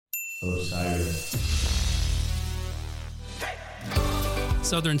Osiris.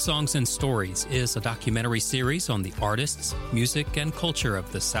 Southern Songs and Stories is a documentary series on the artists, music, and culture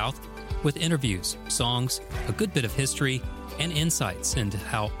of the South, with interviews, songs, a good bit of history, and insights into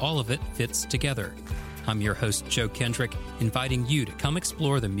how all of it fits together. I'm your host, Joe Kendrick, inviting you to come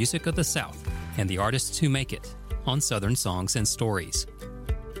explore the music of the South and the artists who make it on Southern Songs and Stories.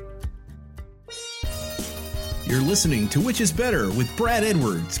 You're listening to Which is Better with Brad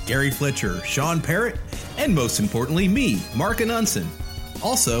Edwards, Gary Fletcher, Sean Parrott, and most importantly, me, Mark Anunson.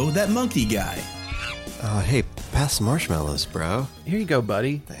 Also, that monkey guy. Hey, pass the marshmallows, bro. Here you go,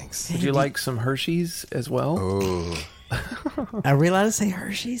 buddy. Thanks. Would you like some Hershey's as well? Oh. Are we allowed to say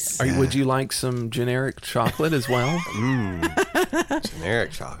Hershey's? Would you like some generic chocolate as well?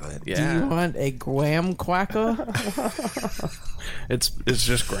 Generic chocolate. Yeah. Do you want a graham quacker? It's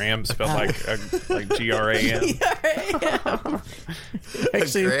just graham spelled like G-R-A-M.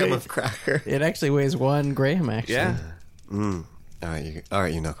 Actually, A gram of cracker. it actually weighs 1 gram, actually. Yeah. All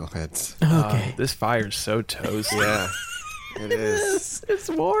right, you knuckleheads. Okay. This fire's so toasty. Yeah, it is. It's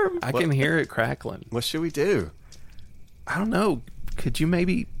warm. I can hear it crackling. What should we do? I don't know. Could you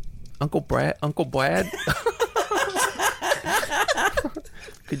maybe Uncle Brad?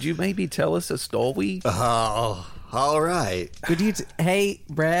 Could you maybe tell us a story? Oh, all right. Could you... hey,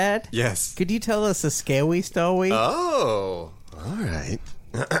 Brad? Yes. Could you tell us a scary story Oh, all right.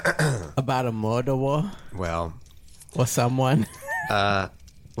 about a murderer Well, or someone?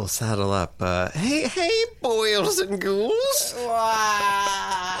 we'll saddle up. Hey, boils and ghouls.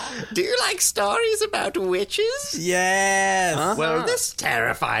 Do you like stories about witches? Yes. Well, this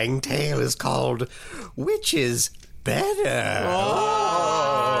terrifying tale is called Witches Better.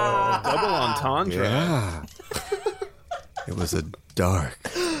 Double entendre. Yeah. It was a dark,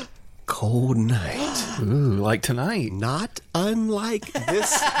 cold night. Ooh, like tonight. Not unlike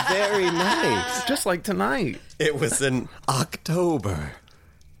this very night. Just like tonight. It was in October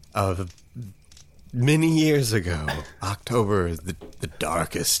of many years ago. October is the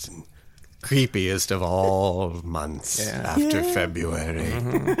darkest and creepiest of all months after February.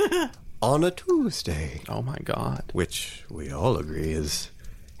 On a Tuesday, Oh my God. which we all agree is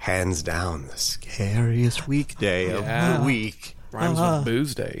hands down the scariest weekday of the week. Rhymes with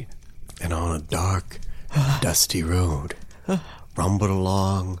Booze Day. And on a dark, dusty road, rumbled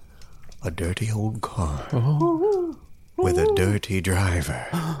along a dirty old car with a dirty driver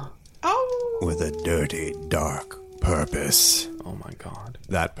with a dirty, dark purpose. Oh my God.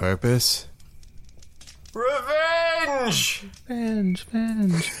 That purpose? Revenge!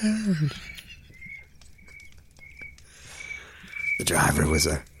 Venge. The driver was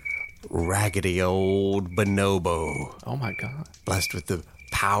a raggedy old bonobo, Oh my God. blessed with the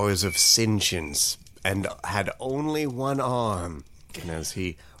powers of sentience, and had only one arm. And as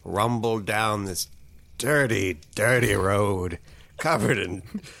he rumbled down this dirty, dirty road, covered in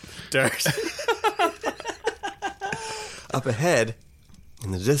dirt, up ahead,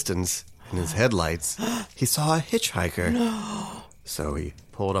 in the distance, in his headlights, he saw a hitchhiker. No. So he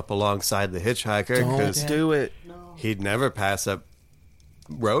pulled up alongside the hitchhiker because Do it. he'd never pass up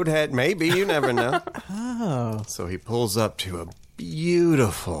roadhead. Maybe, you never know. Oh. So he pulls up to a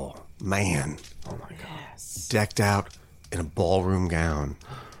beautiful man. Oh my God. Decked out in a ballroom gown.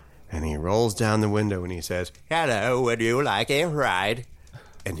 And he rolls down the window and he says, "Hello, would you like a ride?"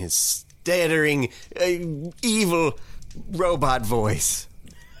 And his stuttering, evil robot voice.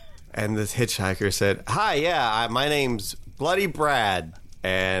 And this hitchhiker said, "Hi, yeah, my name's Bloody Brad.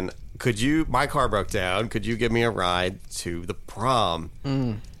 And my car broke down. Could you give me a ride to the prom?"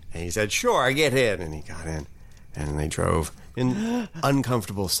 And he said, "Sure, get in." And he got in. And they drove in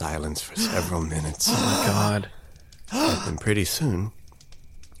uncomfortable silence for several minutes. Oh my God. And pretty soon,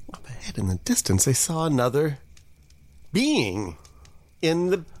 up ahead in the distance, they saw another being in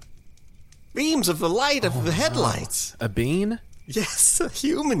the beams of the light of the headlights. A bean? Yes, a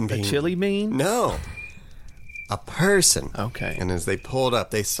human A being. chili bean? No. A person. Okay. And as they pulled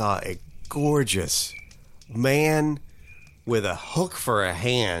up, they saw a gorgeous man with a hook for a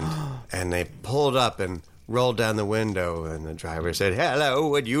hand. And they pulled up and rolled down the window, and the driver said, "Hello,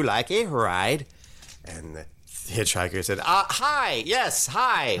 would you like a ride?" And the hitchhiker said, "Hi, yes,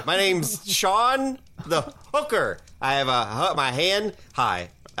 hi. My name's Sean the Hooker. I have my hand. Hi,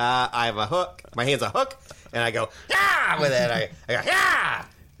 I have a hook. My hand's a hook, and I go yeah with it. I go yeah,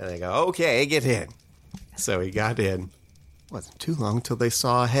 and they go okay, get in." So he got in. Wasn't too long till they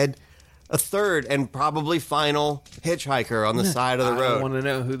saw ahead a third and probably final hitchhiker on the side of the I road. want to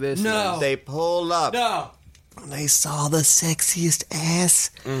know who this No. is. They pulled up. No. And they saw the sexiest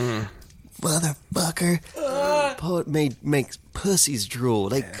ass. Motherfucker. makes pussies drool.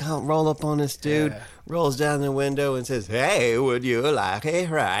 They come roll up on this dude, rolls down the window and says, "Hey, would you like a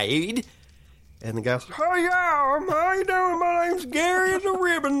ride?" And the guy goes, "Oh yeah, how you doing? My name's Gary the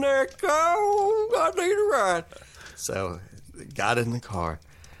Ribbon Neck. Oh, I need a ride." So they got in the car,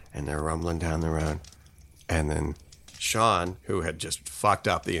 and they're rumbling down the road. And then Sean, who had just fucked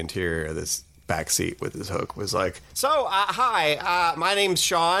up the interior of this back seat with his hook, was like, "So, hi, my name's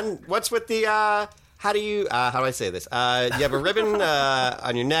Sean. What's with the, how do I say this? You have a ribbon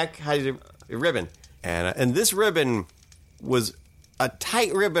on your neck. How do you do a ribbon?" And this ribbon was a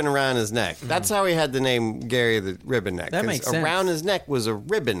tight ribbon around his neck. That's how he had the name Gary the Ribbon Neck. That makes sense. Around his neck was a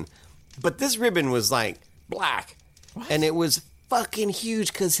ribbon. But this ribbon was like black. What? And it was fucking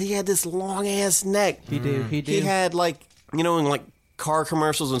huge because he had this long ass neck. He do. He had like, in like car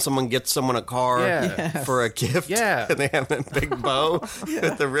commercials when someone gets someone a car for a gift. Yeah. And they have that big bow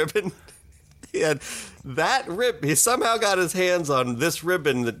with the ribbon. He had that ribbon. He somehow got his hands on this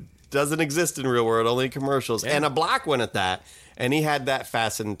ribbon that doesn't exist in real world, only in commercials, and a black one at that. And he had that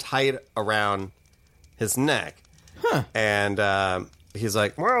fastened tight around his neck. Huh. And he's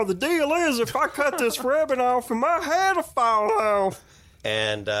like, "Well, the deal is if I cut this ribbon off and my head will fall off."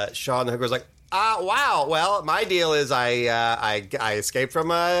 And Sean the Hooker was like, "Wow, well, my deal is I escaped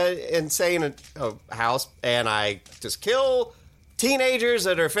from a insane house and I just kill teenagers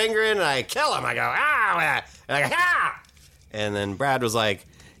that are fingering and I kill them. I go, ah, and I go, ah." And then Brad was like,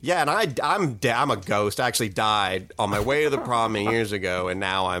 "Yeah, and I'm a ghost. I actually died on my way to the prom years ago, and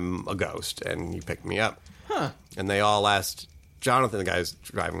now I'm a ghost, and you picked me up." Huh. And they all asked Jonathan, the guy's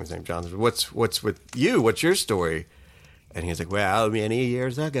driving his name Jonathan, what's with you? What's your story? And he's like, "Well, many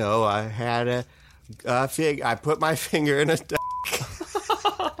years ago, I had I put my finger in a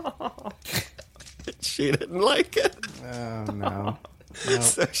She didn't like it. Oh, no.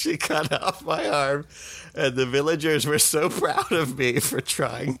 So she cut off my arm, and the villagers were so proud of me for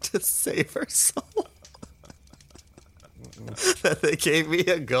trying to save her soul that they gave me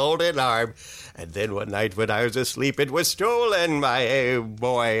a golden arm. And then one night when I was asleep, it was stolen, my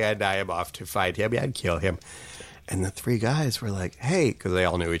boy, and I am off to find him and kill him." And the three guys were like, "Hey," because they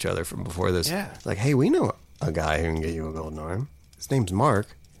all knew each other from before this. Yeah. Like, "Hey, we know a guy who can get you a golden arm. His name's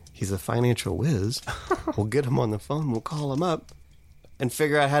Mark. He's a financial whiz. We'll get him on the phone. We'll call him up and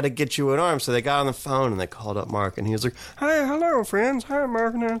figure out how to get you an arm." So they got on the phone and they called up Mark, and he was like, "Hey, hello, friends. Hi,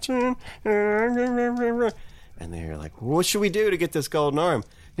 Mark Nansen." And they were like, "What should we do to get this golden arm?"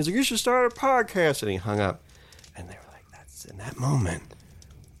 He's like, "You should start a podcast." And he hung up. And they were like, that's in that moment.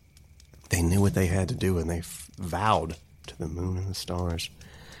 They knew what they had to do, and they vowed to the moon and the stars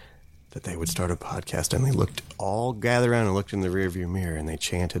that they would start a podcast. And they all gathered around and looked in the rearview mirror, and they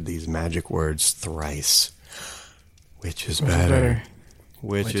chanted these magic words thrice. Which is better?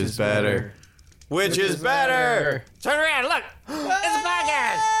 Which is better? Which is better? Turn around, look! It's a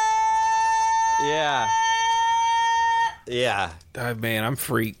podcast! Yeah. Yeah. Oh, man, I'm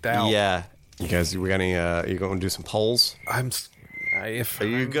freaked out. Yeah. You guys, we got any, you going to do some polls? Are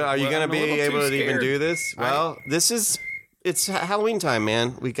you going to be able to even do this? Well, it's Halloween time,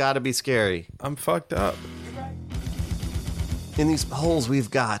 man. We got to be scary. I'm fucked up. In these polls we've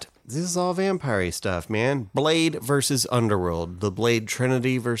got, this is all vampire stuff, man. Blade versus Underworld. The Blade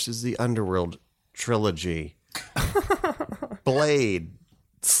Trinity versus the Underworld trilogy. Blade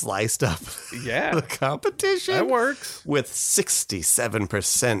sliced up the competition. That works. With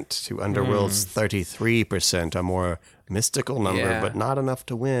 67% to Underworld's 33%, a more mystical number, but not enough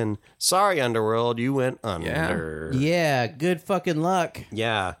to win. Sorry, Underworld, you went under. Yeah, good fucking luck.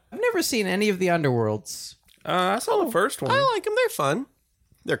 Yeah. I've never seen any of the Underworlds. I saw the first one. I like them. They're fun.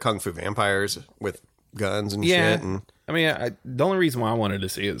 They're kung fu vampires with guns and shit. And I mean, the only reason why I wanted to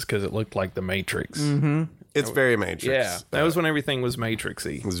see it is because it looked like the Matrix. Mm-hmm. It's very Matrix. Yeah, that was when everything was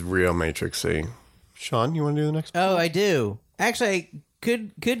Matrixy. It was real Matrixy. Sean, you want to do the next one? Oh, I do. Actually,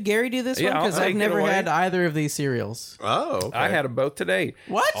 could Gary do this one? Because I've never had either of these cereals. Oh, okay. I had them both today.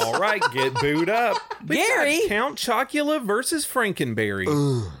 What? All right, get booed up. Gary! Count Chocula versus Frankenberry.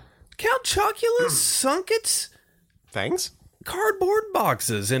 Count Chocula sunk its Thanks. cardboard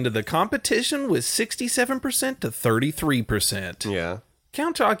boxes into the competition with 67% to 33%. Yeah.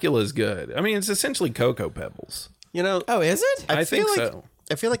 Count Chocula is good. I mean, it's essentially Cocoa Pebbles. You know, Oh, is it? I think feel so.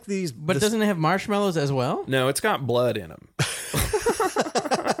 I feel like these... But doesn't it have marshmallows as well? No, it's got blood in them.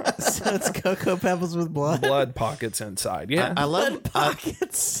 So it's Cocoa Pebbles with blood. Blood pockets inside. Yeah. I love Blood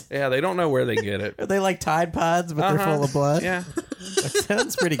pockets. Yeah, they don't know where they get it. Are they like Tide Pods, but they're full of blood? Yeah. That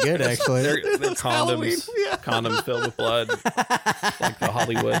sounds pretty good, actually. They're condoms. Condoms filled with blood. Like the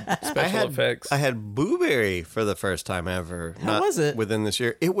Hollywood special effects. I had Blueberry for the first time ever. How was it? Within this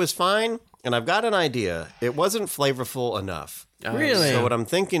year. It was fine, and I've got an idea. It wasn't flavorful enough. Really? So what I'm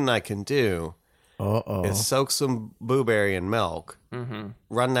thinking I can do is soak some blueberry in milk,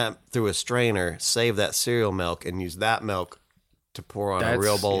 run that through a strainer, save that cereal milk, and use that milk to pour on a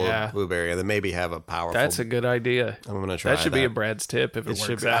real bowl of blueberry, and then maybe have a powerful... That's a good idea. I'm going to try that. That should be a Brad's tip if it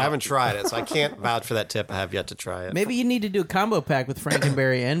works out. I haven't tried it, so I can't vouch for that tip. I have yet to try it. Maybe you need to do a combo pack with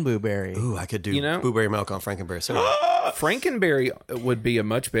Frankenberry and Blueberry. Ooh, I could do blueberry milk on Frankenberry cereal. Frankenberry would be a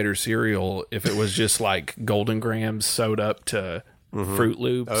much better cereal if it was just like Golden Grams sewed up to Fruit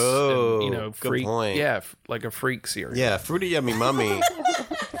Loops. Oh, and, good point. Yeah, like a freak cereal. Yeah, Fruity Yummy Mummy.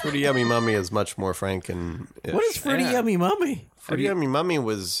 Fruity Yummy Mummy is much more Franken. What is Fruity Yummy Mummy? Fruity Yummy Mummy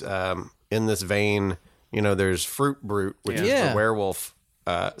was in this vein. You know, there's Fruit Brute, which is the werewolf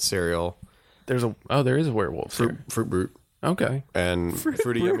cereal. There is a werewolf. Fruit Brute. Okay. And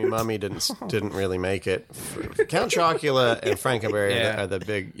Fruity Yummy Mummy didn't really make it. Count Chocula and Frankenberry are the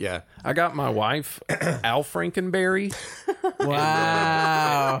big, I got my wife Al Frankenberry.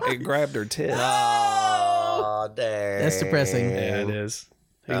 Wow. It grabbed her tits. Oh, dang. That's depressing. Yeah, it is.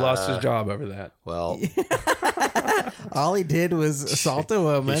 He lost his job over that. Well, all he did was assault a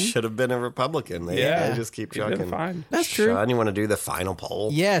woman. he should have been a Republican. They just keep He's been chucking. fine. That's true. Sean, you want to do the final poll?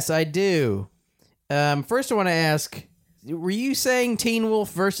 Yes, I do. First, I want to ask, were you saying Teen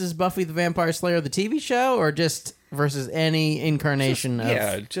Wolf versus Buffy the Vampire Slayer, the TV show, or just versus any incarnation of...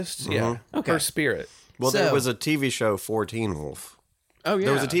 Her spirit. Well, So- there was a TV show for Teen Wolf. Oh, yeah.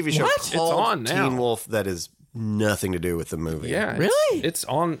 There was a TV show What? It's called on now. Teen Wolf that is nothing to do with the movie. Yeah. Really? It's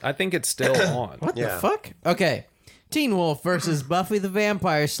on. I think it's still on. What the Yeah. fuck? Okay. Teen Wolf versus Buffy the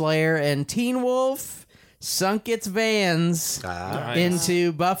Vampire Slayer, and Teen Wolf sunk its vans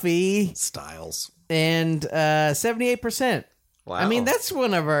into Buffy, Styles. and 78%. Wow. I mean, that's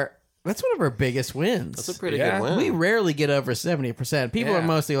one of our biggest wins. That's a pretty Yeah. good win. We rarely get over 70%. People are Yeah.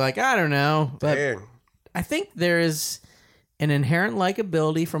 mostly like, I don't know. But Dang. I think there is an inherent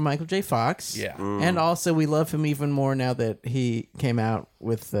likability from Michael J. Fox. Yeah. And also, we love him even more now that he came out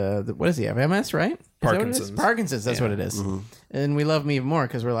with, what does he have? MS, right? Is that what it is? Parkinson's. Parkinson's, that's what it is. And we love him even more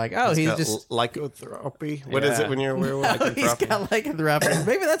because we're like, oh, he's Got just... lycanthropy. What is it when you're a werewolf? Oh, he's got lycanthropy.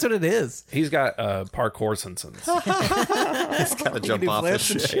 Maybe that's what it is. He's got Parkinson's. He's got to jump do off and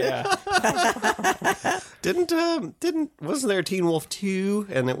flips and shit. Yeah. Wasn't there Teen Wolf 2?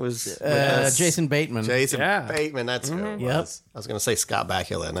 And it was Jason Bateman. Jason Yeah. Bateman. That's who it was. I was going to say Scott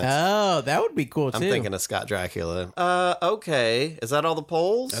Bakula. And Oh, that would be cool, too. I'm thinking of Scott Dracula. Okay. Is that all the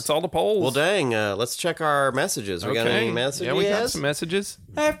polls? That's all the polls. Well, dang. Let's check our messages. We got any messages? Yeah, we got some messages.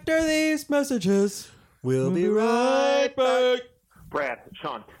 After these messages, We'll be right back. Brad,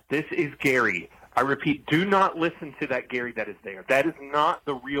 Sean, this is Gary. I repeat, do not listen to that Gary that is there. That is not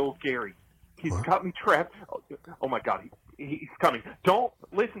the real Gary. He's got me trapped. Oh my God, he's coming. Don't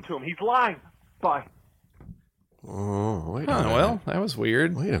listen to him. He's lying. Bye. Oh, wait a Oh, minute. well, that was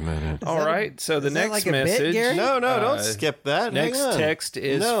weird. Wait a minute. All right. So the is that next like a bit, message. Gary? No, don't skip that. Next Hang on. text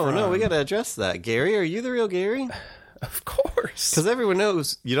is No, we from- got to address that. Gary, are you the real Gary? Of course. Because everyone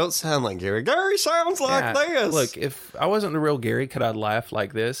knows you don't sound like Gary. Gary sounds like Yeah. this. Look, if I wasn't the real Gary, could I laugh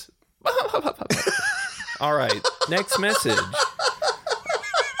like this? All right. Next message.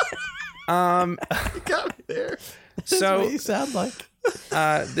 you got me there. So what you sound like.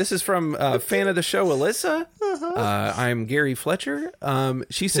 this is from fan of the show, Alyssa. I'm Gary Fletcher.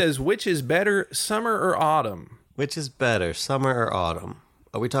 She says, which is better, summer or autumn? Which is better, summer or autumn?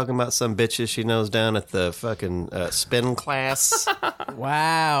 Are we talking about some bitches she knows down at the fucking spin class?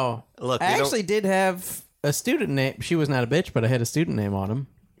 Wow. Look, I you don't- actually did have a student name. She was not a bitch, but I had a student name on him.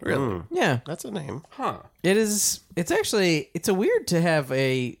 Really? Yeah. That's a name. Huh. It's a weird to have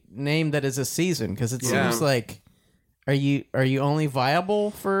a name that is a season because it Yeah. seems like are you only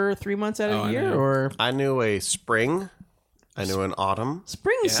viable for 3 months out of Oh, the I year know. or I knew a spring. I knew an autumn.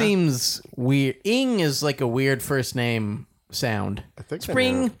 spring seems weird. Ing is like a weird first name sound. I think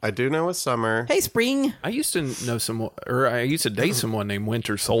Spring. I do know a summer. Hey, spring. I used to know someone, or I used to date someone named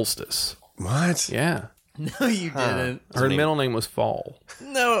Winter Solstice. What? Yeah. No, you didn't. Her middle name was Fall.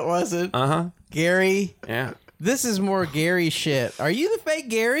 No, it wasn't. Uh-huh. Gary. Yeah. This is more Gary shit. Are you the fake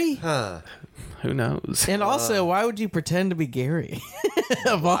Gary? Who knows? And also, why would you pretend to be Gary?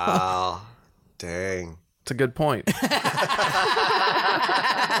 Of all- Wow. Dang. It's a good point.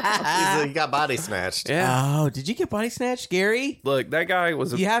 He got body snatched. Yeah. Oh, did you get body snatched, Gary? Look, that guy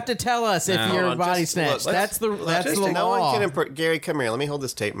was a You have to tell us if No, you're Hold on, body just- snatched. look, That's the No law. one can Gary, come here. Let me hold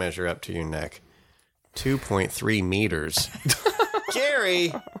this tape measure up to your neck. 2.3 meters.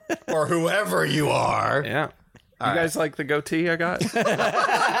 Gary, or whoever you are. Yeah. You guys like the goatee I got?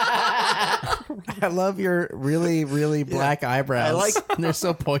 I love your really, really black eyebrows. I like- They're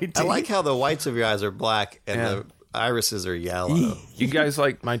so pointy. I like how the whites of your eyes are black and Yeah. the irises are yellow. You guys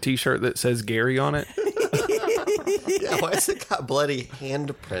like my t-shirt that says Gary on it? Yeah, why has it got bloody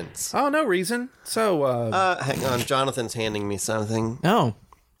handprints? Oh, no reason. So, Hang on. Jonathan's handing me something. No.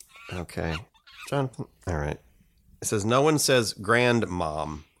 Okay. Jonathan. All right. It says, no one says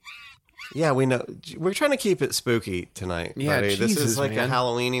grandmom. Yeah, we know. We're trying to keep it spooky tonight, Yeah, buddy. This Jesus, is like man. a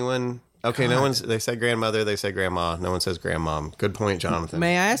Halloweeny one. Okay, no one's. They said grandmother. They said grandma. No one says grandmom. Good point, Jonathan.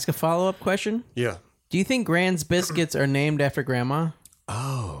 May I ask a follow-up question? Yeah. Do you think Grand's biscuits are named after Grandma?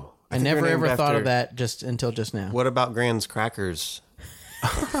 Oh. I think never they're ever named thought after- of that until just now. What about Grand's crackers?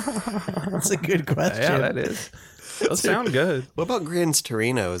 That's a good question. yeah, that is. Those sound good. What about Grand's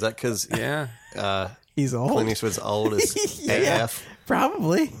Torino? Is that because Yeah. He's old. Clint Eastwood's old as Yeah. AF?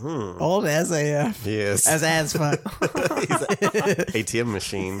 Probably. Old as AF. He is. As fuck. ATM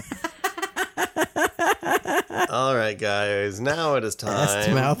machine. All right, guys. Now it is Ass to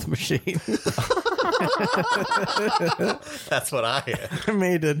time. mouth machine. That's what I am. I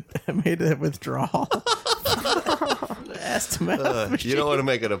made a withdrawal. Ass to mouth machine. You don't want to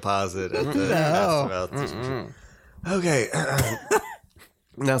make a deposit at the Okay.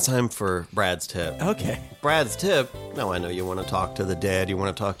 Now it's time for Brad's tip. Okay. Brad's tip. Now I know you want to talk to the dead, you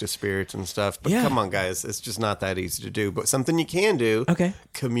want to talk to spirits and stuff, but Yeah. come on, guys, it's just not that easy to do. But something you can do. Okay.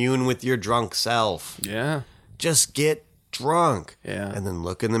 Commune with your drunk self. Yeah. Just get drunk. Yeah. And then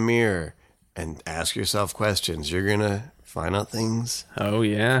look in the mirror and ask yourself questions. You're gonna find out things. Oh,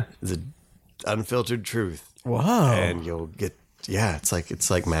 yeah. The unfiltered truth. Whoa. And you'll get. Yeah, it's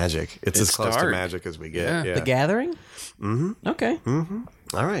like magic. It's as close to dark. magic as we get. Yeah. Yeah. The Gathering? Mm-hmm. Okay.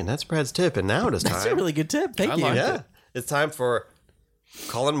 All right, that's Brad's tip, and now it is time. That's a really good tip. Thank you. like yeah, it's time for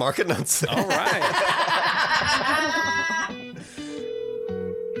Colin, Mark, and Nunson. All right.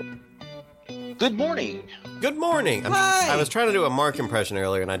 Good morning. Good morning. Hi. I was trying to do a Mark impression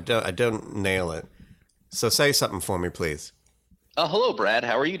earlier, and I don't nail it. So say something for me, please. Hello, Brad.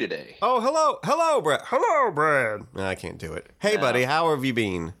 How are you today? Oh, hello, Brad. Hello, Brad. No, I can't do it. Hey, buddy, how have you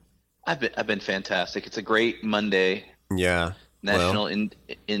been? I've been fantastic. It's a great Monday. Yeah. National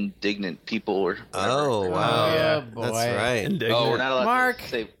Indignant People or whatever. Oh, wow. Yeah. That's boy. right. Oh, we're not allowed Mark. to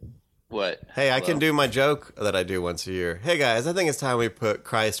say what? Hey, I Hello? can do my joke that I do once a year. Hey, guys, I think it's time we put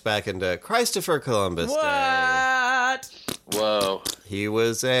Christ back into Christopher Columbus Day. What? Whoa. He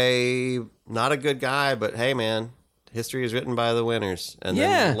was not a good guy, but hey, man, history is written by the winners. And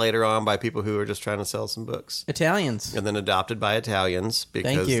Yeah. then later on by people who were just trying to sell some books. Italians. And then adopted by Italians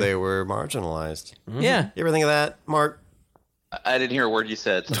because you. they were marginalized. Yeah. You ever think of that, Mark? I didn't hear a word you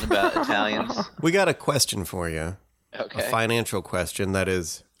said. Something about Italians. We got a question for you. Okay. A financial question that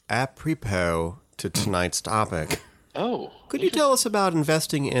is apropos to tonight's topic. Oh. Could you tell us about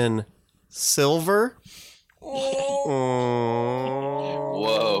investing in silver?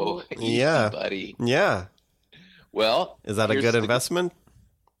 Whoa. Easy, Yeah. buddy. Yeah. Well, Is that a here's good the- investment?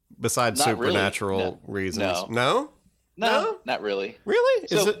 Besides Not really. supernatural No. reasons. No. No? No, not really. Really?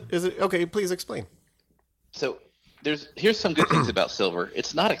 So- Is it okay, please explain. So here's some good things about silver.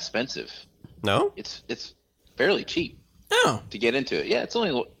 It's not expensive. No? It's fairly cheap Oh. to get into it. Yeah, it's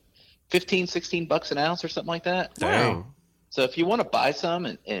only 15, 16 bucks an ounce or something like that. Dang. So if you want to buy some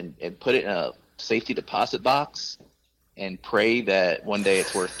and put it in a safety deposit box and pray that one day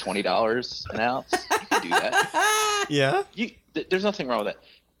it's worth $20 an ounce, you can do that. Yeah? There's nothing wrong with that.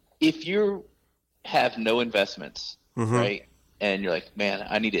 If you have no investments, right, and you're like, man,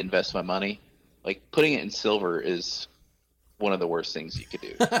 I need to invest my money, like putting it in silver is one of the worst things you could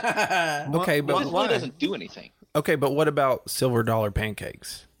do. Okay, It but really doesn't do anything. okay, but what about silver dollar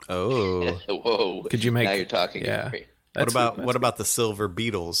pancakes? Oh. Whoa! Could you make? Now you're talking. Yeah. Gary. What about the silver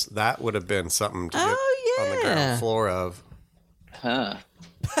beetles? That would have been something to get Oh, on the yeah. ground floor of. Huh?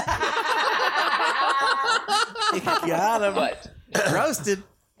 Got him. But Roasted.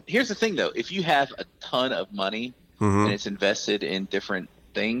 here's the thing, though: if you have a ton of money and it's invested in different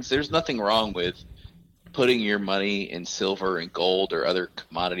things, there's nothing wrong with putting your money in silver and gold or other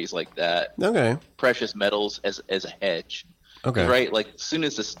commodities like that, Okay. precious metals as a hedge. Okay. Right? Like as soon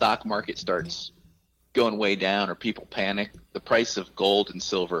as the stock market starts going way down or people panic, the price of gold and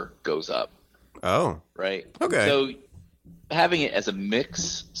silver goes up. Oh. Right? Okay. So having it as a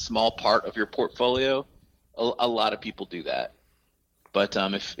mix, small part of your portfolio A lot of people do that. But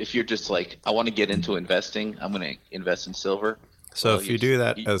if you're just like, I want to get into investing, I'm going to invest in silver. So if you do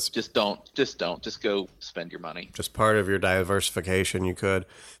that as just go spend your money. just part of your diversification, you could.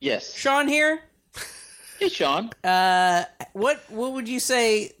 Yes. Sean here. Hey, Sean. What would you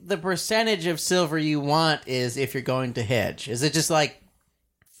say the percentage of silver you want is if you're going to hedge? Is it just like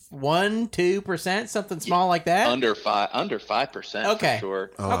 1-2%, something small like that? Under 5%. Okay. For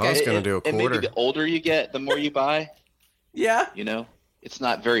sure. Oh, I was going to do a And quarter. maybe the older you get, the more you buy. Yeah. You know, it's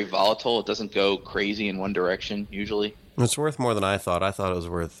not very volatile. It doesn't go crazy in one direction usually. It's worth more than I thought. I thought it was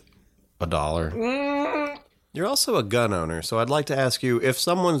worth $1. You're also a gun owner, so I'd like to ask you, if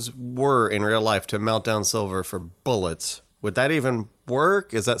someone's were in real life to melt down silver for bullets, would that even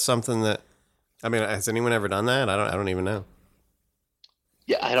work? Is that something that, I mean, has anyone ever done that? I don't even know.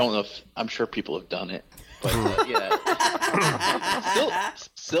 Yeah, I don't know if I'm sure people have done it, but yeah,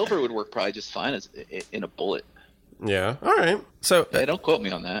 silver would work probably just fine as in a bullet. Yeah. All right. So, Yeah, don't quote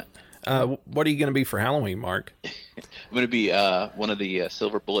me on that. what are you going to be for Halloween, Mark? I'm going to be one of the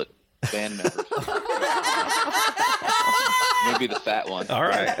Silver Bullet band members. Maybe the fat one. All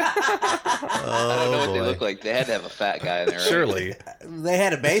right. I don't know what they look like. They had to have a fat guy in there, right? Surely. They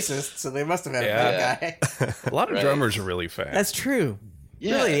had a bassist, so they must have had a Yeah. fat guy. A lot of Right. drummers are really fat. That's true.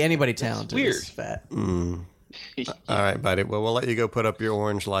 Yeah. Really, anybody talented weird. is fat. All right, buddy. Well, we'll let you go put up your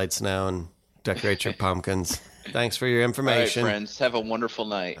orange lights now and decorate your pumpkins. Thanks for your All right, information. friends. Have a wonderful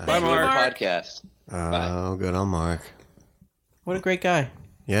night. Bye, Enjoy the Mark. podcast. Oh, good on Mark. What a great guy.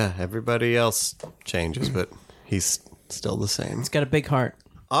 Yeah, everybody else changes, but he's still the same. He's got a big heart.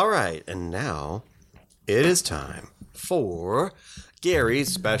 All right, and now it is time for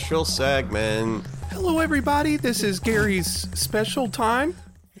Gary's special segment. Hello, everybody. This is Gary's special time.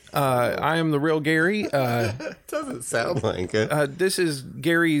 I am the real Gary. Doesn't sound like it. This is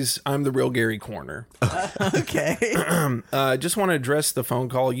Gary's I'm the real Gary corner. Okay. Just want to address the phone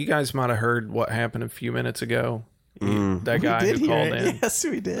call. You guys might have heard what happened a few minutes ago. That guy who called in. Yes,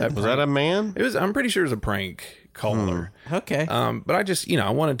 we did. Was that a man? It was. I'm pretty sure it was a prank caller. Okay. But I just, I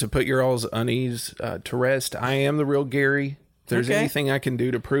wanted to put your all's unease to rest. I am the real Gary. If there's Okay. anything I can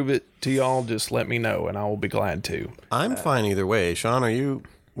do to prove it to y'all, just let me know, and I will be glad to. I'm fine either way. Sean, are you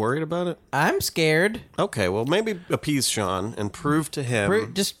worried about it? I'm scared. Okay, well, maybe appease Sean and prove to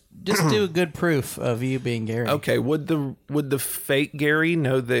him. Just do a good proof of you being Gary. Okay, would the fake Gary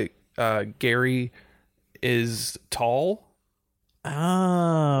know that Gary is tall?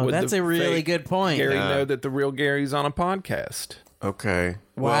 Oh, Would that's the a really fake good point. Gary know that the real Gary's on a podcast? Okay.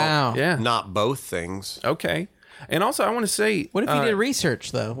 Wow. Yeah. Not both things. Okay. And also, I want to say, What if he did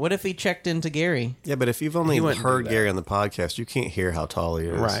research, though? What if he checked into Gary? Yeah, but if you've only He wouldn't do heard that. Gary on the podcast, you can't hear how tall he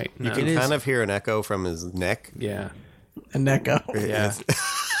is. Right. You No. can It is- kind of hear an echo from his neck. Yeah. And echo. Yeah.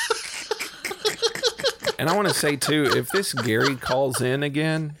 And I want to say too, if this Gary calls in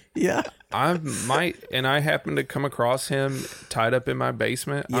again, Yeah. I might, and I happen to come across him tied up in my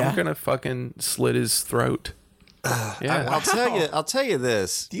basement, Yeah. I'm gonna fucking slit his throat. Yeah, I'll tell you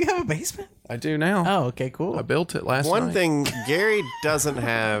this. Do you have a basement? I do now. Oh, okay, cool. I built it last One night. thing, Gary doesn't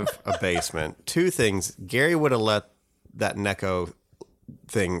have a basement. Two things, Gary would have let that Necco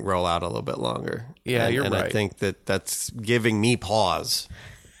thing roll out a little bit longer. Yeah, you're and I right. think that's giving me pause.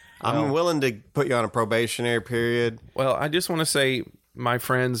 I'm willing to put you on a probationary period. Well, I just want to say, my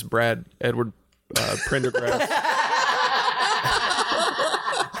friends Brad Edward Prendergrass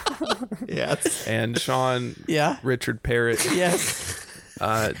Yes. and Sean Yeah. Richard Parrott, Yes.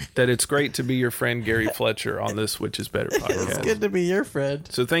 that it's great to be your friend Gary Fletcher on this Which Is Better podcast. It's good to be your friend.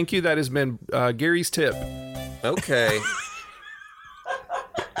 So thank you. That has been Gary's tip. Okay.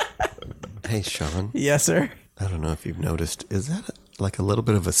 Hey, Sean. Yes, sir. I don't know if you've noticed. Is that like a little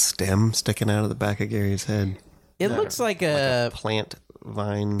bit of a stem sticking out of the back of Gary's head? It looks like a. Plant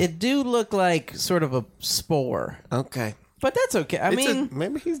vine. It do look like sort of a spore, Okay. but that's okay. I mean,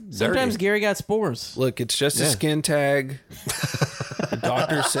 Maybe he's dirty. sometimes Gary got spores. Look, it's just a skin tag. The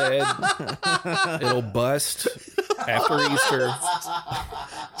doctor said it'll bust after Easter.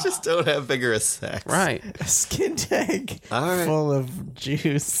 just don't have vigorous sex. Right. A skin tag All right. full of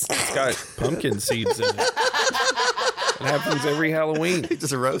juice. It's got pumpkin seeds in it. It happens every Halloween.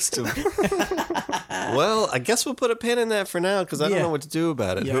 Just roast him. Well, I guess we'll put a pin in that for now because I don't Yeah. know what to do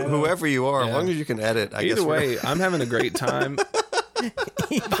about it. Yeah, I know. Whoever you are, as Yeah. long as you can edit, I guess Either we're- way, I'm having a great time.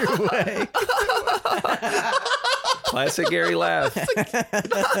 Either way. Classic Gary laugh.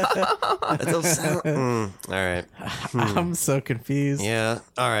 All right. I'm so confused. Yeah.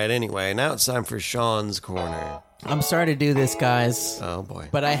 All right. Anyway, now it's time for Sean's Corner. I'm sorry to do this, guys. Oh, boy.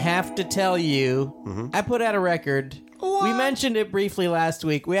 But I have to tell you, I put out a record. We mentioned it briefly last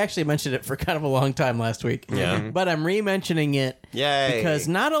week. We actually mentioned it for kind of a long time last week. Yeah. But I'm re-mentioning it. Yay. Because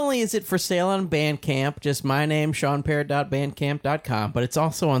not only is it for sale on Bandcamp, just my name, SeanParrott.bandcamp.com, but it's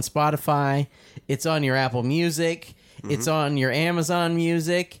also on Spotify. It's on your Apple Music. It's on your Amazon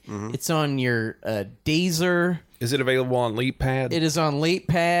Music. It's on your Deezer. Is it available on LeapPad? It is on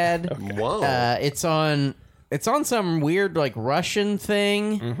LeapPad. Whoa. It's on some weird like Russian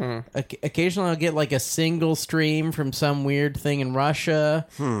thing. Occasionally I'll get like a single stream from some weird thing in Russia.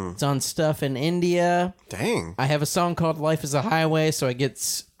 It's on stuff in India. Dang. I have a song called Life is a Highway, so I get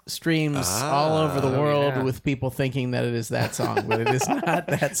streams all over the world with people thinking that it is that song, but it is not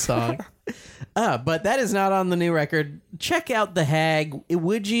that song. But that is not on the new record. Check out The Hag,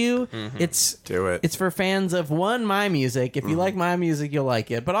 would you? Do it. It's for fans of my music. If you like my music, you'll like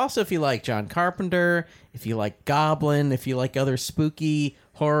it. But also if you like John Carpenter, if you like Goblin, if you like other spooky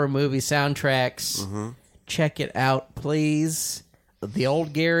horror movie soundtracks, check it out, please. The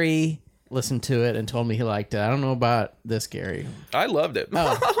old Gary listened to it and told me he liked it. I don't know about this Gary. I loved it.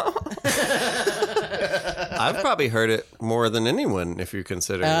 I've probably heard it more than anyone if you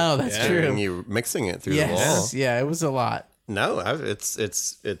consider that's true. you mixing it through the wall. Yes, yeah, it was a lot. No, it's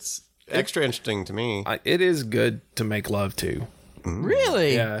extra interesting to me. It is good to make love to.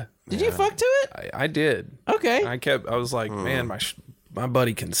 Really? Yeah. Did you fuck to it? I did. Okay. I was like, man, my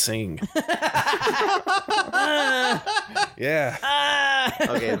buddy can sing. Yeah.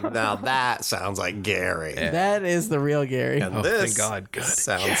 Okay, now that sounds like Gary. That is the real Gary. And Oh, this thank God. Good.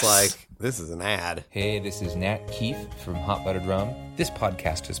 sounds like this is an ad. Hey, this is Nat Keefe from Hot Buttered Rum. This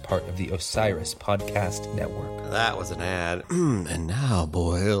podcast is part of the Osiris Podcast Network. That was an ad. And now,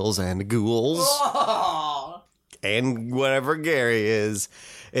 boils and ghouls, and whatever Gary is,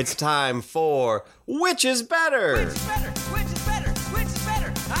 it's time for Which is Better? Which is better? Which is better? Which is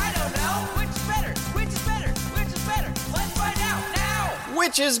better? I don't know. Which is better? Which is better? Which is better? Let's find out now.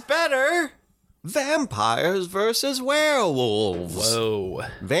 Which is better? Vampires versus werewolves. Whoa.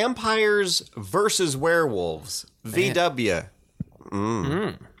 Vampires versus werewolves. VW.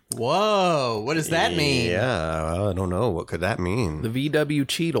 Whoa, what does that mean? Yeah, well, I don't know. What could that mean? The VW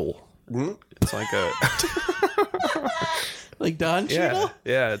Cheadle. It's like a Like Don Cheadle?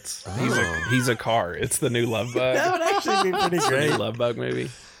 yeah. He's a car. It's the new Love Bug. That would actually be pretty New great. Love Bug movie.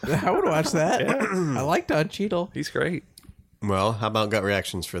 I would watch that. I like Don Cheadle. He's great. Well, how about gut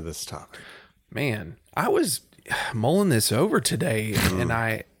reactions for this topic? Man, I was mulling this over today, and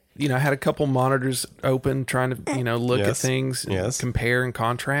I had a couple monitors open trying to, look at things, and compare and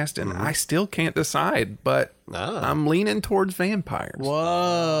contrast, and I still can't decide, but I'm leaning towards vampires.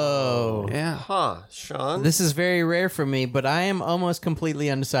 Whoa. Yeah. Huh, Sean? This is very rare for me, but I am almost completely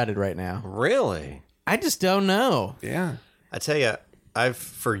undecided right now. Really? I just don't know. Yeah. I tell you, I've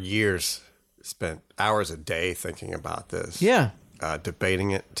for years spent hours a day thinking about this. Yeah.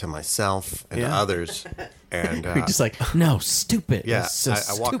 Debating it to myself and to others. And You're just like, no, stupid. yeah, It's a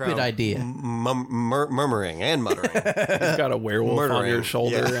I walk stupid around idea. murmuring and muttering. You've got a werewolf on Murdering. your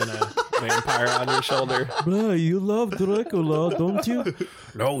shoulder and a vampire on your shoulder. Bro, you love Dracula, don't you?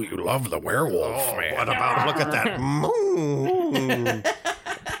 No, you love the werewolf, man. What about look at that moon?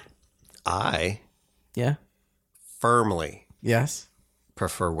 I Yeah. firmly Yes.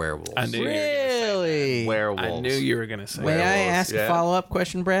 prefer werewolves. I knew Really? Werewolves. I knew you were going to say May that. I ask yeah. a follow-up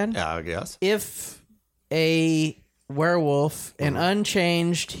question, Brad? Yeah, I guess. If a werewolf, an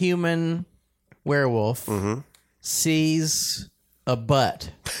unchanged human werewolf, sees a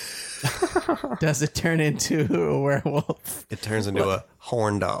butt, does it turn into a werewolf? It turns into a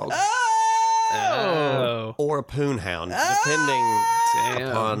horn dog Oh. or a poonhound, depending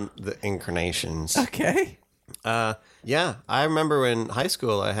upon the incarnations. Okay. Yeah, I remember in high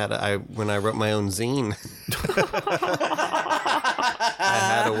school when I wrote my own zine.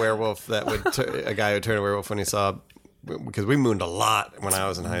 I had a werewolf that a guy who turned a werewolf when he saw, because we mooned a lot when I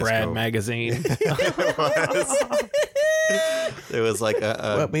was in high Brad school. Magazine. It was like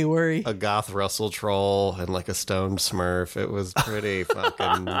Let me worry. a goth Russell troll and like a stoned Smurf. It was pretty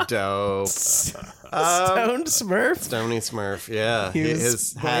fucking dope. Stoned Smurf? Stony Smurf, yeah. He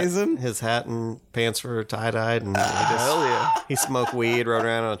was brazen? His hat and pants were tie-dyed, and Hell yeah. he smoked weed, rode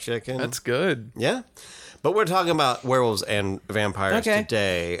around on a chicken. That's good. Yeah. But we're talking about werewolves and vampires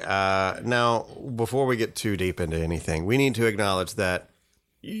today. Now, before we get too deep into anything, we need to acknowledge that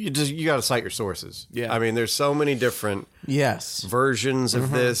you got to cite your sources. Yeah. I mean, there's so many different versions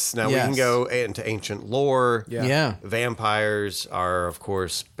of this. Now we can go into ancient lore. Yeah. Vampires are, of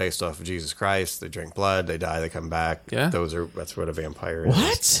course, based off of Jesus Christ. They drink blood, they die, they come back. Yeah. That's what a vampire is.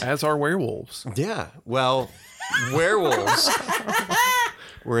 What? As are werewolves. Yeah. Well, werewolves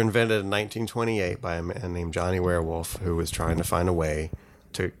were invented in 1928 by a man named Johnny Werewolf, who was trying to find a way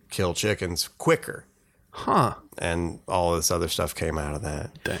to kill chickens quicker. Huh. And all this other stuff came out of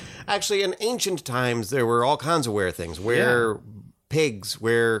that. Dang. Actually, in ancient times, there were all kinds of things. Pigs,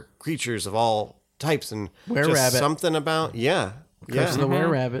 creatures of all types. And Were-rabbit. Something about, Curse of the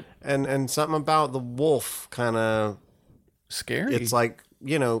were-rabbit. And something about the wolf kind of... Scary. It's like,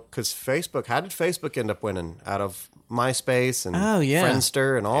 because Facebook, how did Facebook end up winning? Out of MySpace and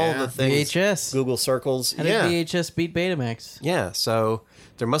Friendster and all the things. VHS. Google Circles. How did VHS beat Betamax? Yeah, so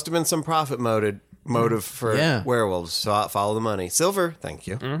there must have been some profit motive for werewolves. So I'll follow the money. Silver, thank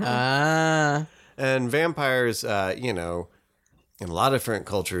you. Ah. And vampires, in a lot of different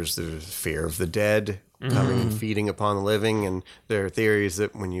cultures, there's fear of the dead coming and feeding upon the living. And there are theories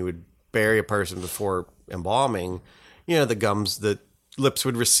that when you would bury a person before embalming, the lips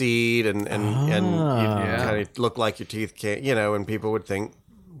would recede and you'd kind of look like your teeth can't, and people would think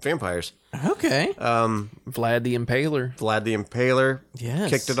vampires. Okay. Vlad the Impaler. Yes.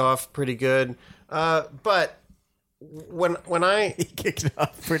 Kicked it off pretty good. But when I... He kicked it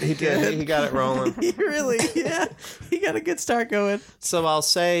off pretty good. He got it rolling. He got a good start going. So I'll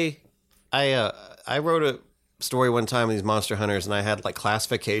say I wrote a story one time with these monster hunters, and I had like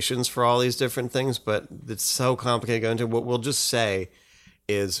classifications for all these different things, but it's so complicated to go into. What we'll just say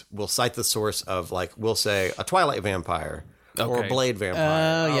is we'll cite the source of, like, we'll say a Twilight vampire or a Blade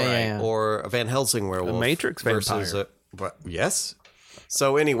vampire or a Van Helsing werewolf. A Matrix vampire. Yes.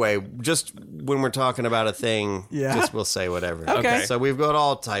 So anyway, just when we're talking about a thing, just we'll say whatever. Okay. So we've got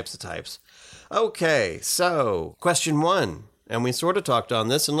all types of types. Okay, so question 1. And we sort of talked on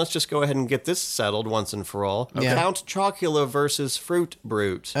this, and let's just go ahead and get this settled once and for all. Yeah. Count Chocula versus Fruit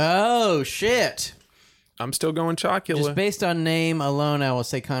Brute. Oh, shit. I'm still going Chocula. Just based on name alone, I will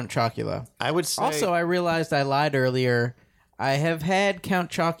say Count Chocula. I would say... Also, I realized I lied earlier. I have had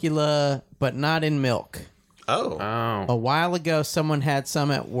Count Chocula, but not in milk. Oh. A while ago, someone had some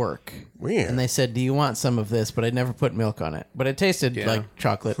at work. Weird. And they said, do you want some of this? But I never put milk on it. But it tasted like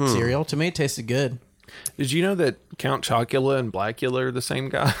chocolate cereal. To me, it tasted good. Did you know that Count Chocula and Blackula are the same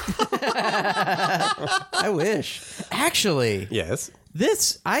guy? I wish. Actually, Yes.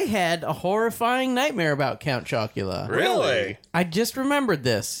 I had a horrifying nightmare about Count Chocula. Really? I just remembered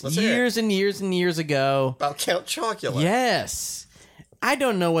this Let's hear years and years and years ago. About Count Chocula. Yes. I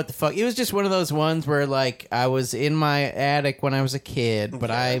don't know what the fuck. It was just one of those ones where, like, I was in my attic when I was a kid, but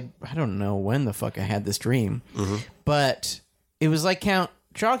I don't know when the fuck I had this dream. Mm-hmm. But it was like Count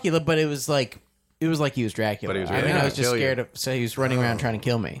Chocula, but it was like he was Dracula. But he was I really was just kill you. scared of, so he was running around trying to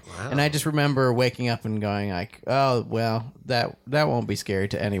kill me. Wow. And I just remember waking up and going like, oh, well, that won't be scary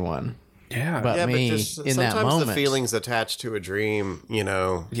to anyone. Yeah. But me but just, in that sometimes moment. the feelings attached to a dream,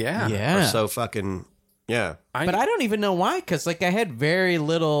 Yeah. are so fucking... Yeah. But I don't even know why, because like I had very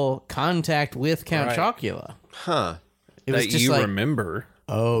little contact with Count Chocula. Huh. It was that just you like, remember.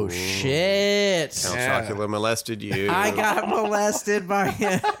 oh shit! Count Chocula molested you. I got molested by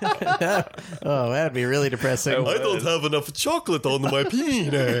him. Oh, that'd be really depressing. I don't have enough chocolate on my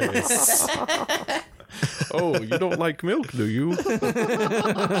penis. Oh, you don't like milk, do you?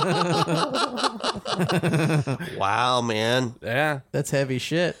 Wow, man. Yeah. That's heavy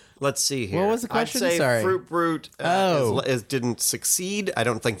shit. Let's see here. What was the question? I'd say Sorry. Fruit Brute didn't succeed. I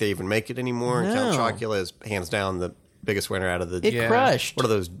don't think they even make it anymore. No. Count Chocula is hands down the biggest winner out of the... It crushed. What are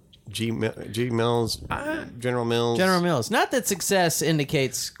those? G Mills? General Mills? General Mills. Not that success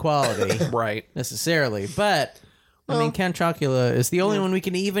indicates quality, Right. necessarily, but I mean, Count Chocula is the only one we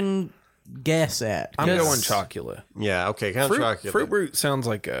can even guess at. I'm 'cause- going Chocula. Yeah, okay. Count Chocula. Fruit Brute sounds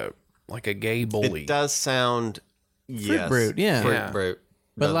like a gay bully. It does sound... Yes. Brute, yeah. Fruit Yeah. Brute.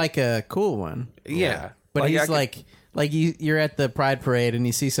 but like a cool one. Yeah. But Like, he's I could- like you're at the Pride Parade and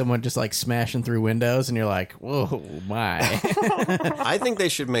you see someone just like smashing through windows and you're like, whoa, my. I think they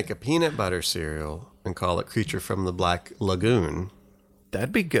should make a peanut butter cereal and call it Creature from the Black Lagoon.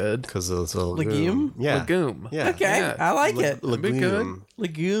 That'd be good. Because of the Legume? Yeah. Legume. Yeah. Okay, Yeah. I like it. That'd be good.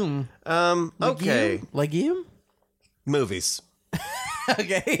 Legume. Legume. Okay. Legume? Movies.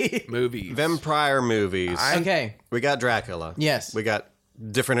 Okay. Movies. Vampire movies. Okay. We got Dracula. Yes. We got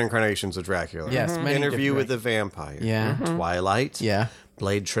different incarnations of Dracula. Yes, many Interview different- with the Vampire. Yeah. Twilight. Yeah.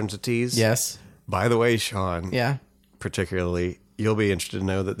 Blade Trinities. Yes. By the way, Sean. Yeah. Particularly, you'll be interested to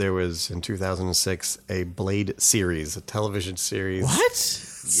know that there was, in 2006, a Blade series, a television series. What?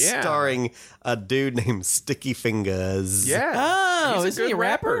 Yeah. Starring a dude named Sticky Fingers. Yeah. Oh, He's a isn't he a good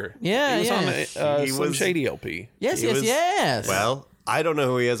rapper? Yeah, he was yeah. on the He Slim was- Shady LP. Yes, He yes, was- yes. Well, I don't know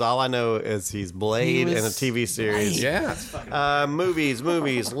who he is. All I know is he's Blade He in a was TV series. Yeah. Movies,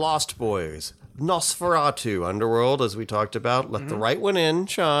 Lost Boys, Nosferatu, Underworld, as we talked about. Let the Right One In,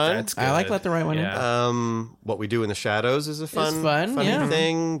 Sean. That's good. I like Let the Right One In. What We Do in the Shadows is a funny yeah.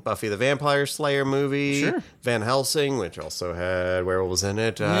 thing. Buffy the Vampire Slayer movie. Sure. Van Helsing, which also had werewolves in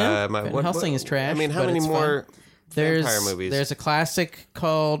it. Yeah, Van Helsing is trash, I mean, how but many it's more vampire There's movies? there's a classic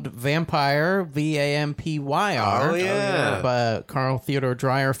called Vampire, Vampyr. Oh, yeah. By Carl Theodor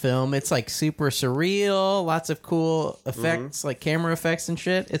Dreyer film. It's like super surreal, lots of cool effects, like camera effects and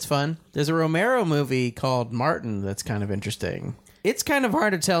shit. It's fun. There's a Romero movie called Martin that's kind of interesting. It's kind of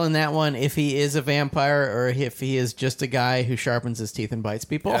hard to tell in that one if he is a vampire or if he is just a guy who sharpens his teeth and bites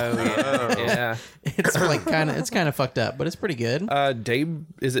people. Oh, yeah. Yeah. It's like it's kind of fucked up, but it's pretty good.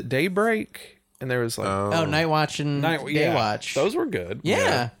 Is it Daybreak? And there was like Night Watch and Day Watch. Those were good.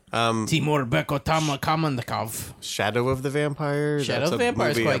 Yeah. Timur Beko Komandakov. Shadow of the Vampire. Shadow That's of the a Vampire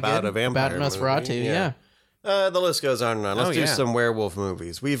is movie quite about good. a vampire About Nosferatu, movie. yeah. The list goes on and on. Let's do yeah. some werewolf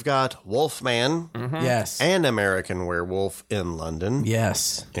movies. We've got Wolfman. Yes. An American Werewolf in London.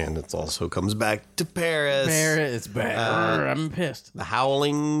 Yes. And it also comes back to Paris. It's bad. I'm pissed. The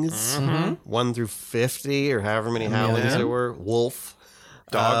Howlings. 1 through 50 or however many Howlings there were. Wolf.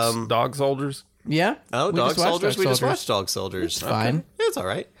 Dog Soldiers. Yeah. Oh, We Dog just watched Soldiers. Dog We just Soldiers. watched Dog Soldiers. It's fine. It's all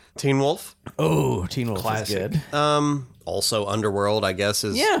right. Teen Wolf. Oh, Teen Wolf Classic. is good. Also Underworld, I guess,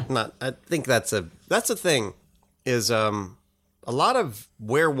 is not. I think that's a thing. Is a lot of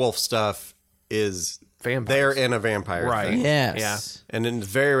werewolf stuff is Vampires. they're in a vampire Right. thing. Yes. Yeah. And then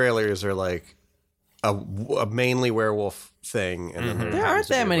very rarely is there like a mainly werewolf thing. And then There aren't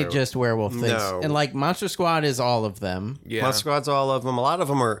that many just werewolf things. No. And like Monster Squad is all of them. Yeah. Monster Squad's all of them. A lot of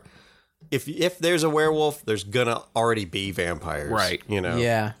them are. If there's a werewolf, there's gonna already be vampires, Right. You know.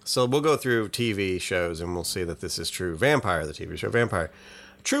 Yeah. So we'll go through TV shows and we'll see that this is true. Vampire, the TV show Vampire,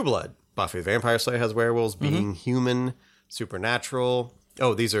 True Blood, Buffy the Vampire Slayer has werewolves, Being Human, Supernatural.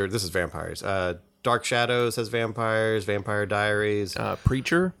 Oh, this is vampires. Dark Shadows has vampires. Vampire Diaries.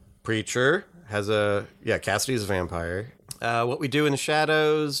 Preacher. Preacher has Cassidy's a vampire. What We Do in the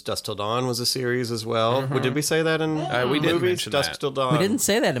Shadows, Dusk Till Dawn was a series as well. Did we say that in we didn't movies? mention Dusk that. Till Dawn. We didn't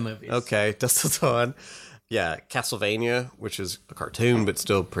say that in movies. Okay, Dusk Till Dawn. Yeah, Castlevania, which is a cartoon, but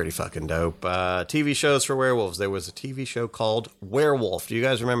still pretty fucking dope. TV shows for werewolves. There was a TV show called Werewolf. Do you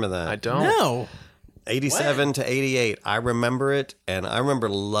guys remember that? I don't. No. 87 to 88. I remember it, and I remember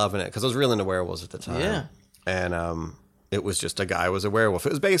loving it because I was really into werewolves at the time. Yeah. And it was just a guy was a werewolf. It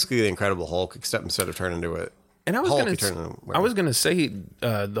was basically the Incredible Hulk, except instead of turning into it. And I was Hulk, gonna, he turned into a werewolf. I was gonna say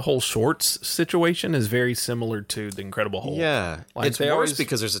the whole shorts situation is very similar to the Incredible Hulk. Yeah, Like, it's they worse always-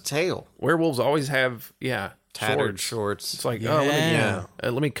 because there's a tail. Werewolves always have Tattered shorts. It's like Yeah.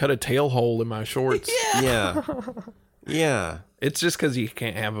 let me cut a tail hole in my shorts. Yeah. Yeah. It's just because you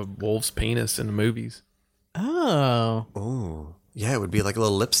can't have a wolf's penis in the movies. Oh. Ooh. Yeah, it would be like a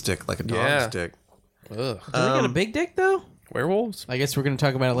little lipstick, like a dog Yeah. stick. Ugh. Do they got a big dick though? Werewolves? I guess we're gonna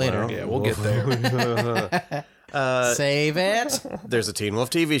talk about it later. Yeah, we'll get there. Save it. There's a Teen Wolf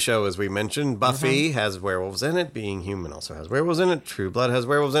TV show, as we mentioned. Buffy has werewolves in it. Being Human also has werewolves in it. True Blood has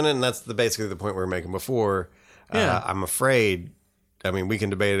werewolves in it. And that's basically the point we were making before. Yeah. I'm afraid, I mean, we can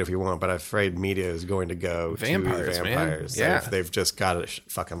debate it if you want, but I'm afraid media is going to go Vampires, to man. vampires. Yeah. They've just got it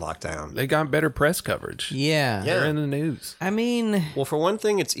fucking locked down. They got better press coverage. Yeah. They're in the news. I mean, Well, for one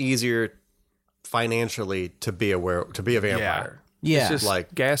thing, it's easier financially to be a vampire. yeah. It's just Like-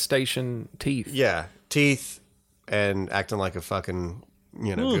 like gas station teeth. Yeah. Teeth and acting like a fucking,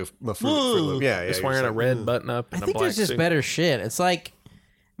 goof. Fruit Loop. Yeah. Just you're wearing a like, red button up I and a think black there's just suit. better shit. It's like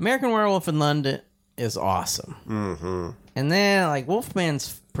American Werewolf in London is awesome. Mm-hmm. And then like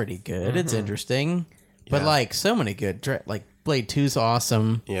Wolfman's pretty good. It's interesting. But Yeah. like so many good. Like Blade 2's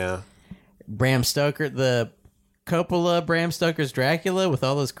awesome. Yeah. Bram Stoker, the Coppola Bram Stoker's Dracula with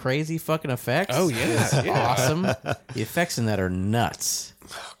all those crazy fucking effects. Oh, yeah, is awesome. The effects in that are nuts.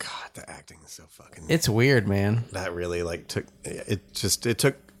 Oh, God. The acting is so fucking. It's weird, man. That really took it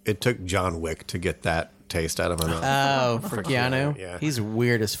took John Wick to get that taste out of my mouth. Oh, for Keanu? Yeah. He's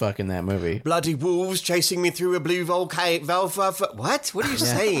weird as fuck in that movie. Bloody wolves chasing me through a blue volcano. What? What are you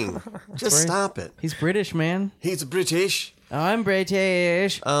saying? Just where- stop it. He's British, man. He's British. I'm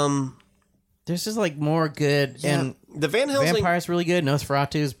British. There's just like more good and The Van Helsing, Vampire's really good.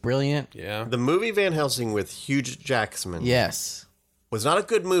 Nosferatu's brilliant. Yeah. the movie Van Helsing with Hugh Jackman. Yes. was not a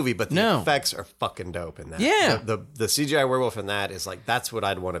good movie, but the effects are fucking dope in that. Yeah. The CGI werewolf in that is like, that's what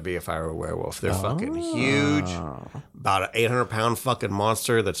I'd want to be if I were a werewolf. They're fucking huge. About an 800-pound fucking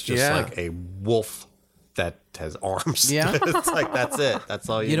monster that's just like a wolf that has arms. Yeah. It's like, that's it. That's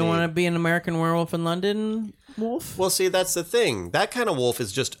all you need. You don't want to be an American Werewolf in London wolf? Well, see, that's the thing. That kind of wolf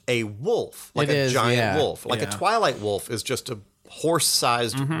is just a wolf. Like a giant wolf. Like a Twilight wolf is just a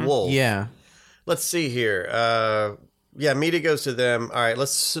horse-sized wolf. Yeah. Let's see here. Media goes to them. All right,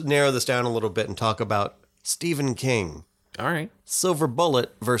 let's narrow this down a little bit and talk about Stephen King. All right. Silver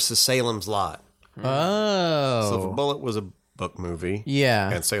Bullet versus Salem's Lot. Oh. Silver Bullet was a book movie. Yeah.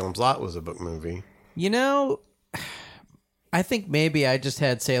 And Salem's Lot was a book movie. You know, I think maybe I just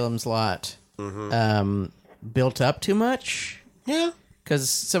had Salem's Lot built up too much. Yeah. Because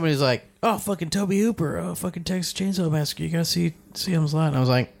somebody's like, oh, fucking Toby Hooper. Oh, fucking Texas Chainsaw Massacre. You gotta see Salem's Lot. And I was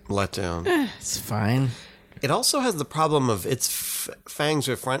like... Let down. It's fine. It also has the problem of its fangs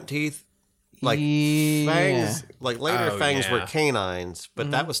with front teeth. Like fangs, like later fangs were canines,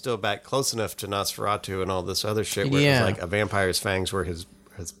 but that was still back close enough to Nosferatu and all this other shit where it was like a vampire's fangs were his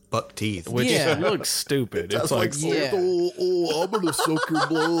buck teeth. Which looks stupid. It's like, I'm gonna suck your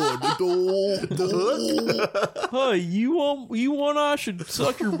blood. Hey, you want I should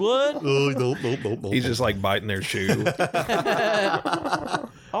suck your blood? No. He's just like biting their shoe.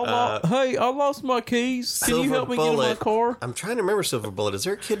 Hey, I lost my keys. Can you help me get in my car? I'm trying to remember Silver Bullet. Is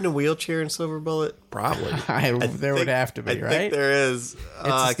there a kid in a wheelchair in Silver Bullet? Probably. There would have to be, right? I think there is. It's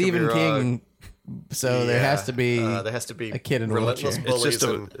a Stephen King, so there has to be a kid in a wheelchair. It's just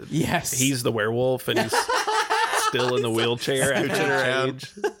yes. He's the werewolf and he's still in the wheelchair. around.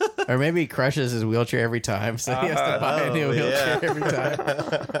 Or maybe he crushes his wheelchair every time, so he has to buy a new wheelchair every time.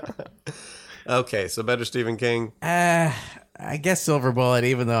 Okay, so better Stephen King. I guess Silver Bullet,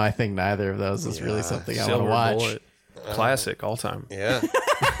 even though I think neither of those is really something I want to watch. Bullet. Classic, all time. Yeah.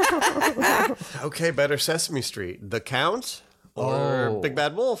 Okay, better Sesame Street. The Count or Big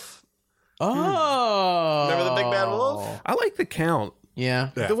Bad Wolf? Oh. Remember the Big Bad Wolf? I like The Count. Yeah.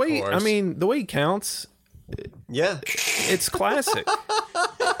 The way the way he counts, it's classic.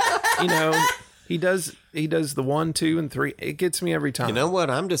 You know, he does the 1, 2, and 3. It gets me every time. You know what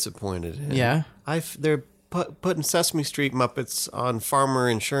I'm disappointed in? Yeah. They're putting Sesame Street Muppets on farmer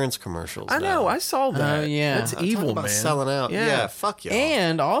insurance commercials. I know. I saw that. Oh, yeah. That's evil, man. Selling out. Yeah, fuck y'all.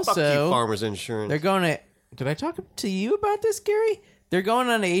 And also, fuck you, farmers insurance. They're going to. Did I talk to you about this, Gary? They're going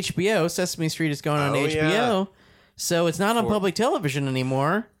on to HBO. Sesame Street is going on HBO. Yeah. So it's not on public television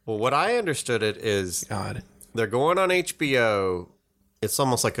anymore. Well, what I understood it is they're going on HBO. It's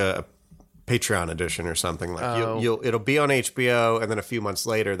almost like a Patreon edition or something. Like it'll be on HBO, and then a few months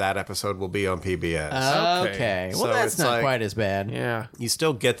later, that episode will be on PBS. Okay. Well, So that's it's not like- quite as bad. Yeah. You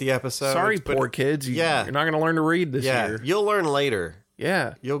still get the episode. Sorry, poor kids. You're not going to learn to read this year. You'll learn later.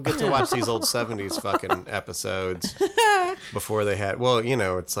 Yeah. You'll get to watch these old 70s fucking episodes before they had... Well, you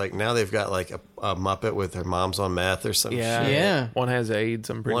know, it's like now they've got like a Muppet with their mom's on meth or some shit. Yeah. One has AIDS,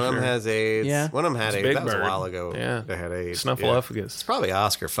 I'm pretty sure. One of them has AIDS. Yeah. One of them had It's AIDS. Big That was a Bird. while ago. Yeah. They had AIDS. Snuffleupagus. It's probably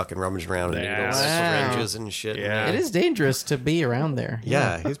Oscar fucking rummaging around in needles, syringes and shit. Yeah. It is dangerous to be around there.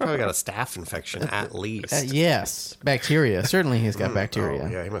 Yeah, he's probably got a staph infection at least. Yes. Bacteria. Certainly he's got bacteria. Oh,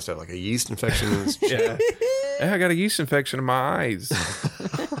 yeah, he must have like a yeast infection in his Yeah. I got a yeast infection in my eyes.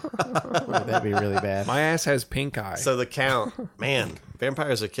 That'd be really bad. My ass has pink eye. So The Count, man,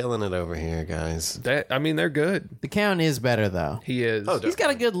 vampires are killing it over here, guys. They're good. The Count is better, though. He is. Oh, He's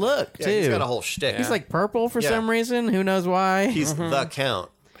got a good look, too. Yeah, he's got a whole shtick. He's like purple for some reason. Who knows why? He's The Count.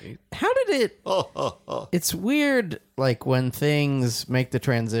 How did it... It's weird, like, when things make the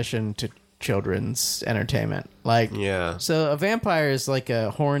transition to children's entertainment. Like, so a vampire is like a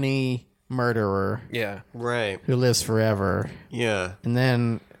horny murderer. Yeah. Right. Who lives forever. Yeah. And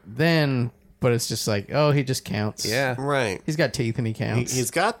then, but it's just like, oh, he just counts. Yeah. Right. He's got teeth and he counts. He's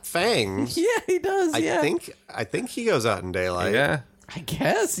got fangs. Yeah, he does. I think he goes out in daylight. Yeah. I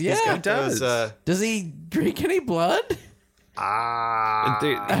guess. Yeah. He does. Does he drink any blood?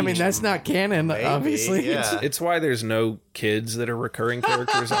 I mean, that's not canon, Maybe, obviously. yeah. It's why there's no kids that are recurring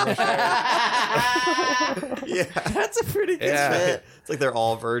characters on the show. Yeah. That's a pretty good It's like they're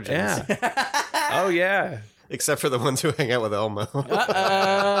all virgins. Yeah. Oh, yeah. Except for the ones who hang out with Elmo.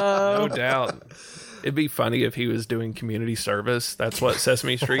 No doubt. It'd be funny if he was doing community service. That's what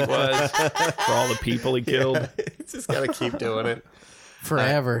Sesame Street was for all the people he killed. He's just got to keep doing it.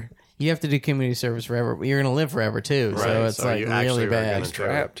 Forever. You have to do community service forever. But you're going to live forever, too. Right, So it's so like you actually really are bad. gonna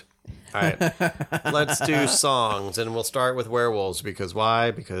Trapped. All right. Let's do songs, and we'll start with Werewolves. Because why?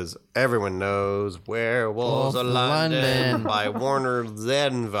 Because everyone knows Werewolves of London by Warner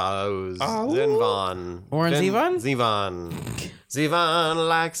Zevon. Warren Zevon? Zevon. Zivan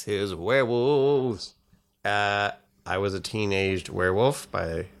likes his werewolves. I Was a Teenaged Werewolf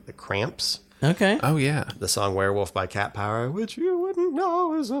by the Cramps. Okay. Oh, yeah. The song Werewolf by Cat Power, which you wouldn't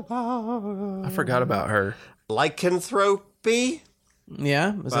know is about. I forgot about her. Lycanthropy.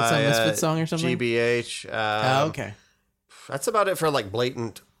 Yeah? Was that some Misfit song or something? GBH. Okay. That's about it for like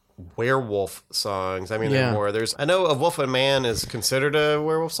blatant werewolf songs. I mean, Yeah. there are more. I know A Wolf and Man is considered a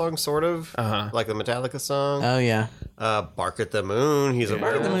werewolf song, sort of. Like the Metallica song. Oh, yeah. Bark at the Moon. He's a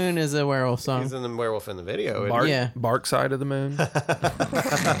Bark werewolf. at the Moon is a werewolf song. He's in the werewolf in the video. Bark, Yeah. Bark Side of the Moon.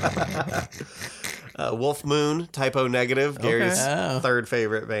 Wolf Moon, Typo Negative, Gary's Oh. third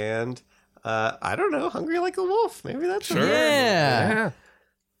favorite band. I don't know, Hungry Like a Wolf. Maybe that's Sure. Yeah.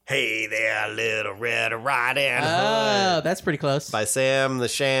 Hey there, little Red Riding Hood Oh, that's pretty close. by Sam the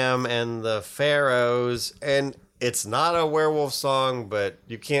Sham and the Pharaohs. And it's not a werewolf song, but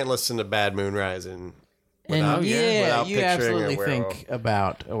you can't listen to Bad Moon Rising without, And yeah, without you picturing absolutely a werewolf. think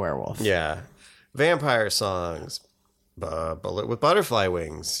about a werewolf. Yeah. Vampire songs. Bullet with Butterfly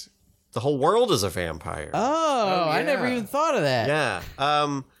Wings. The whole world is a vampire. Oh, I yeah. never even thought of that.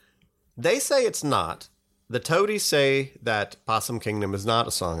 Yeah. They say it's not. The Toadies say that Possum Kingdom is not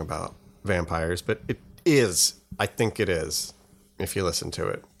a song about vampires, but it is. I think it is. If you listen to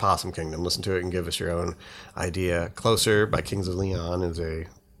it. Possum Kingdom. Listen to it and give us your own idea. Closer by Kings of Leon is a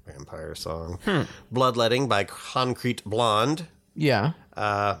vampire song. Bloodletting by Concrete Blonde. Yeah.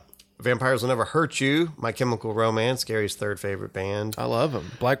 Vampires Will Never Hurt You, My Chemical Romance, Gary's third favorite band. I love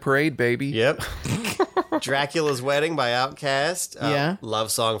them. Black Parade, baby. Yep. Dracula's Wedding by Outkast. Yeah.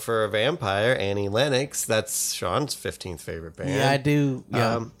 Love Song for a Vampire, Annie Lennox. That's Sean's 15th favorite band. Yeah, I do.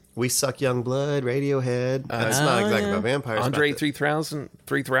 Yeah. We Suck Young Blood, Radiohead. That's not exactly about vampires. Andre but 3000.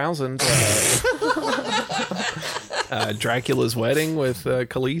 Dracula's Wedding with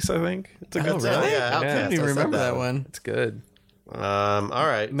Khalees, I think. It's a good song. yeah, I Outkast. didn't even I said remember that that one. It's good. all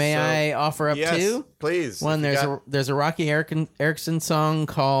right. May so- I offer up Yes, two? please. One, If you there's a Rocky Erickson song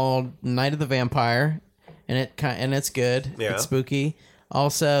called "Night of the Vampire," and it's good. Yeah. It's spooky.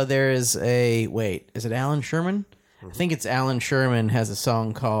 Also, there is is it Alan Sherman? Mm-hmm. I think it's Alan Sherman has a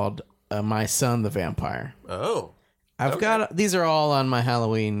song called "My Son the Vampire." Oh. I've got these are all on my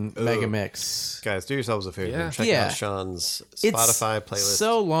Halloween mega mix. Guys, do yourselves a favor. Yeah. Check Yeah. out Sean's It's Spotify playlist.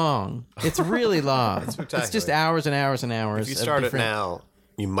 so long. It's really long. It's just spectacular. hours and hours and hours. If you of start it different- now,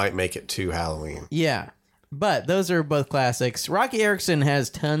 you might make it to Halloween. Yeah. But those are both classics. Rocky Erickson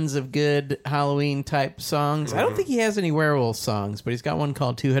has tons of good Halloween type songs. I don't think he has any werewolf songs, but he's got one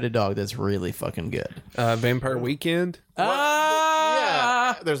called Two-Headed Dog that's really fucking good. Vampire Weekend.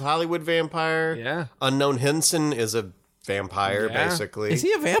 Ah! Yeah. There's Hollywood Vampire. Yeah. Unknown Henson is a vampire, Yeah. basically. Is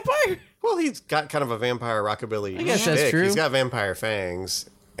he a vampire? Well, he's got kind of a vampire rockabilly I guess that's shtick. true. He's got vampire fangs,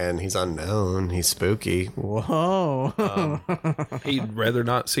 and he's unknown. He's spooky. Whoa. He'd rather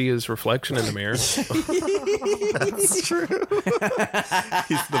not see his reflection in the mirror. That's true.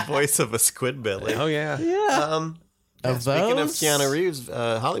 He's the voice of a Squidbilly. Oh, yeah. Of Speaking of those? Keanu Reeves,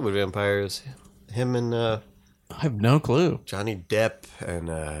 Hollywood vampires, him and I have no clue. Johnny Depp, and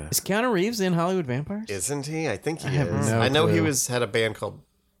Is Keanu Reeves in Hollywood Vampires? isn't he? I think he have is. no I know he clue. had a band called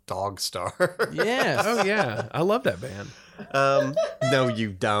Dog Star. Yes. Oh, yeah. I love that band. No,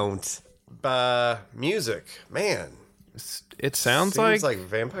 you don't. Music, man. It sounds Seems like, like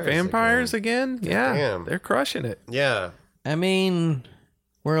vampires. vampires again. Yeah. Damn. They're crushing it. Yeah. I mean,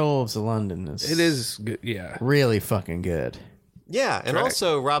 Werewolves of London is It is good. Yeah. really fucking good. Yeah, and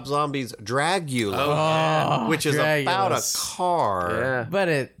also Rob Zombie's Dragula, Oh, which is about a Dragula's- car. Yeah.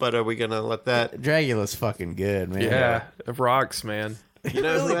 But But are we going to let that... Dragula's fucking good, man. Yeah. It rocks, man. You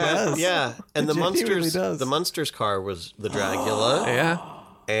know really who had- does. Yeah, and the It genuinely Munsters, does. the Munsters car was the Dragula, Yeah.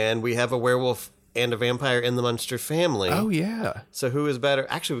 and we have a werewolf and a vampire in the Munster family. Oh, yeah. So who is better?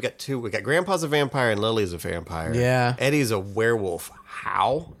 Actually, we got two. We got Grandpa's a vampire and Lily's a vampire. Yeah. Eddie's a werewolf.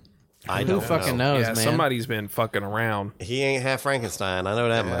 How? I Who don't fucking know. knows, Yeah. man? Somebody's been fucking around. He ain't half Frankenstein. I know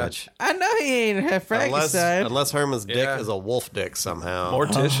that much. I know he ain't half Frankenstein. Unless Herman's dick Yeah. is a wolf dick somehow.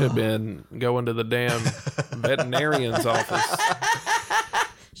 Morticia been going to the damn veterinarian's office.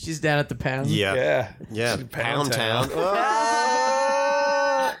 She's down at the pound. Yeah. Yeah. Yeah. Pound Town.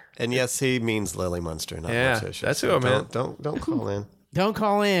 And yes, he means Lily Munster, not Yeah, Morticia. that's So who I meant. Don't call in. Don't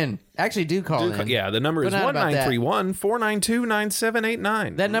call in. Actually, do call in. Yeah, the number is But not about that.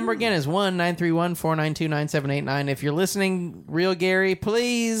 1-931-492-9789. That number again is 1-931-492-9789. If you're listening, real Gary,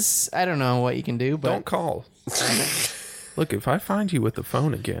 please. I don't know what you can do, but Don't call. Look, if I find you with the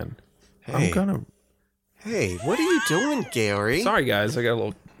phone again, Hey. I'm gonna. Hey, what are you doing, Gary? Sorry, guys, I got a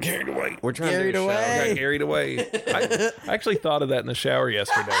little Carried away. We're trying Carried to do a show. away. Got carried away. I actually thought of that in the shower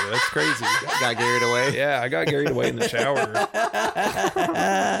yesterday. That's crazy. Got carried away. Yeah, I got carried away in the shower.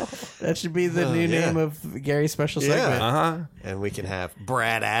 That should be the new name of Gary's special segment. Uh-huh. And we can have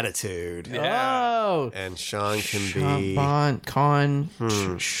Brad Attitude. Oh. And Sean can be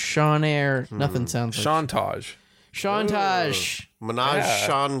Sean Air. Nothing sounds like Chantage. Chantage. Menage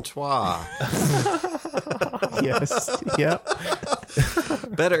Chantois. Yes. Yep.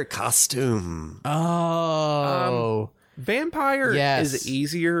 Better costume. Oh. Vampire Yes. is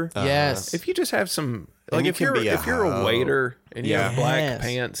easier. Yes. If you just have some, And like you if can you're be a a waiter and you have black Yes.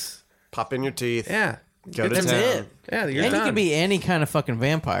 pants, Pop in your teeth. yeah, Go to That's town. it. yeah, you're And done. you can be any kind of fucking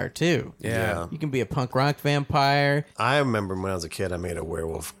vampire too. yeah. You can be a punk rock vampire. I remember when I was a kid, I made a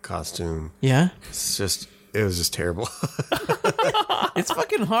werewolf costume. Yeah. It was just terrible. It's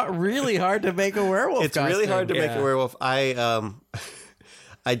fucking hard, really hard to make a werewolf It's really hard to make Yeah. a werewolf.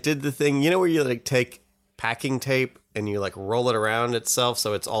 I did the thing, where you like take packing tape and you like roll it around itself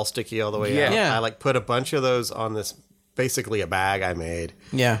so it's all sticky all the way Yeah. out. Yeah. I like put a bunch of those on this, basically a bag I made,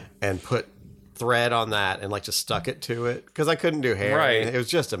 Yeah. and put thread on that and like just stuck it to it because I couldn't do hair. Right. It was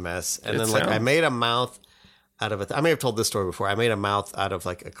just a mess. And It then like I sounds- made a mouth out of it. I may have told this story before. I made a mouth out of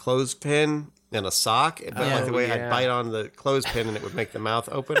like a clothespin and a sock, but like the way yeah. I'd bite on the clothespin and it would make the mouth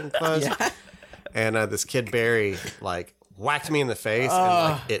open and close. And this kid Barry like whacked me in the face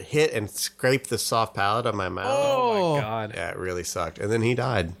and like it hit and scraped the soft palate of my mouth. Oh my god. Yeah, it really sucked. And then he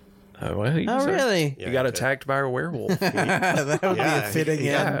died. Oh, well, you Oh, deserve- really? You got attacked by a werewolf. That would be a fitting he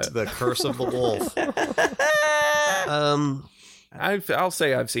end. got the curse of the wolf. I'll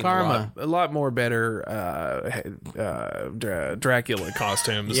say I've seen Karma. a lot more better Dracula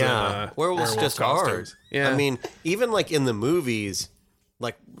costumes. Yeah, than, werewolves just hard. costumes. Yeah, I mean, even like in the movies,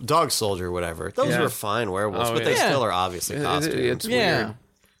 like Dog Soldier, or whatever, those Yeah. were fine werewolves, Oh, but they yeah. still are obviously costumes. it's Yeah. weird.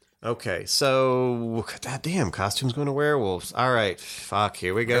 Okay, so goddamn, costumes going to werewolves. All right, fuck,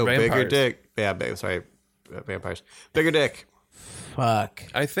 here we go. Or Bigger vampires. dick. Yeah, vampires. Bigger dick. Fuck.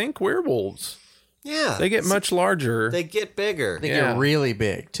 I think werewolves. Yeah, They get much larger. They get bigger. They Yeah. get really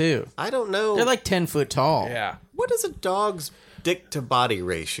big too. I don't know. They're like 10 foot tall. yeah. what is a dog's dick to body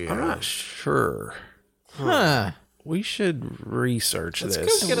ratio? I'm not sure. Huh. We should research Let's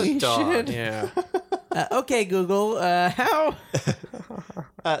this. go get a We dog. should. Yeah. Okay, Google. How?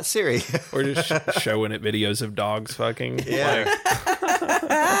 Siri. We're just showing it videos of dogs fucking. Yeah.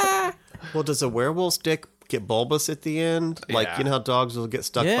 Well, does a werewolf's dick get bulbous at the end? Like, Yeah. you know how dogs will get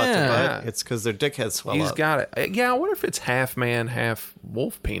stuck butt to Yeah. butt? It's because their dick heads swell He's up. got it. Yeah, I wonder if it's half man, half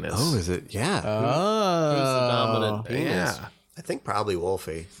wolf penis. Oh, is it? Yeah. Oh. Who's the dominant penis? yeah. I think probably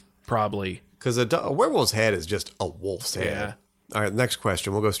Wolfie. Probably. Because a werewolf's head is just a wolf's head. Yeah. All right, next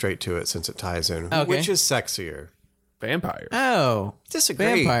question. We'll go straight to it since it ties in. Okay. Which is sexier? Vampires. Oh. Disagree.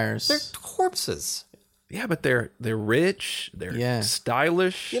 Vampires. They're corpses. Yeah, but they're rich. They're Yeah.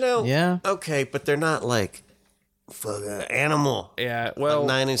 stylish. You know? Yeah. Okay, but they're not like animal. Yeah. Well, Like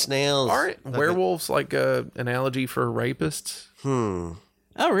Nine Inch Nails. aren't werewolves like a analogy for rapists?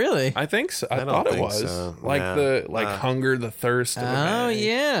 Oh, really? I think so. I don't thought it think was so. like Yeah. the hunger, the thirst. Of a Oh, guy,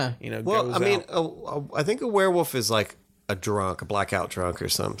 yeah. You know. Well, goes I mean, out. I think a werewolf is like a drunk, a blackout drunk or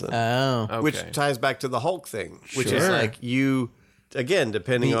something. Oh. Okay. Which ties back to the Hulk thing, which is Sure. like you, again,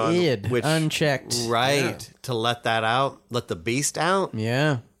 depending The on id, which unchecked. right to let that out, let the beast out.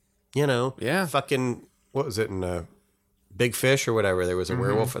 Yeah. You know, Yeah. fucking what was it in Big Fish or whatever? There was a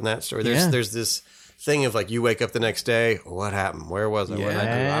werewolf in that story. Yeah. There's this thing of like you wake up the next day, what happened? Where was I? What did I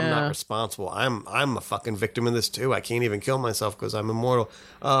do? I'm Yeah. not responsible. I'm a fucking victim of this too. I can't even kill myself because I'm immortal.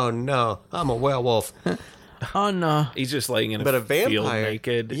 Oh no, I'm a werewolf. Oh, no. He's just laying in But a a vampire- field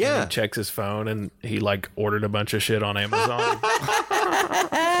naked. yeah. And he checks his phone and he like ordered a bunch of shit on Amazon.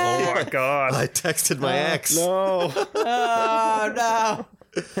 Oh my god. I texted my ex. No. Oh, no.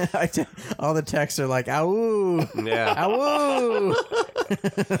 All the texts are like, "Ow, Yeah. ow."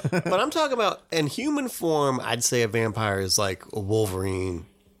 But I'm talking about in human form, I'd say a vampire is like a Wolverine.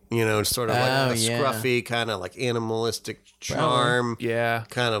 You know, sort of like Oh, a yeah. scruffy, kind of like animalistic charm. Yeah.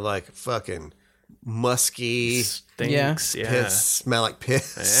 Kind of like fucking musky, Stinks. Yeah. piss, smell like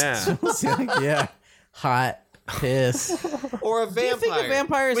piss. Yeah. Yeah. Hot piss. Or a you vampire. think a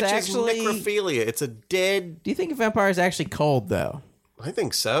vampire is which actually- is necrophilia. It's a dead. Do you think a vampire is actually cold, though? I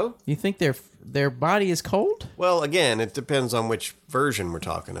think so. You think their body is cold? Well, again, it depends on which version we're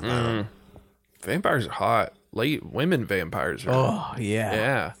talking about. Vampires are hot. Women vampires are. Oh, yeah.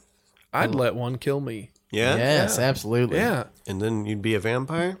 Yeah. I'd let one kill me. Yeah? Yes, absolutely. Yeah. And then you'd be a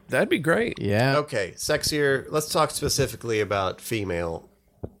vampire? That'd be great. Yeah. Okay, sexier. Let's talk specifically about female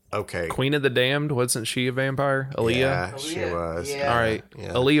Okay. Queen of the Damned, wasn't she a vampire? Aaliyah? Yeah, she was. Yeah. All right. Yeah.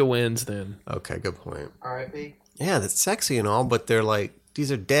 Aaliyah wins then. Okay, good point. R.I.P. Yeah, that's sexy and all, but they're like,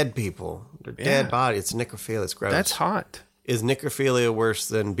 these are dead people. They're dead bodies. It's necrophilia. It's gross. That's hot. Is necrophilia worse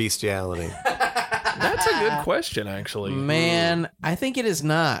than bestiality? That's a good question, actually. Man, I think it is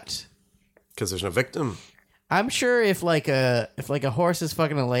not. Because there's no victim. I'm sure if like a horse is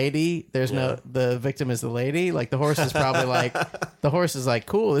fucking a lady, there's no the victim is the lady. Like the horse is probably like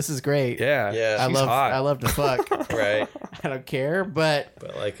cool, this is great. Yeah. I she's love hot. I love to fuck. Right. I don't care, but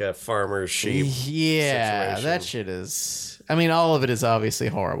like a farmer's sheep. yeah, situation. that shit is. I mean, all of it is obviously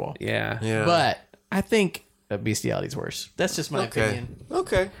horrible. Yeah. Yeah. But I think bestiality's worse. That's just my opinion.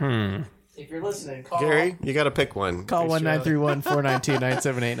 Okay. If you're listening, call Gary, you got to pick one. Call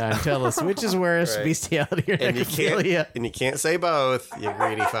 1-931-492-9789. Tell us which is worse, Right. bestiality or And necrophilia. you can't say both, you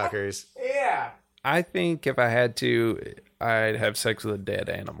greedy fuckers. Yeah. I think if I had to, I'd have sex with a dead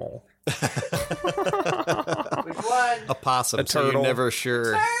animal. Which one? A possum, A so you're turtle. never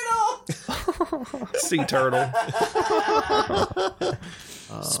sure. Sea turtle.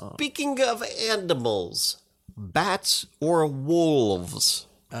 Speaking of animals, bats or wolves?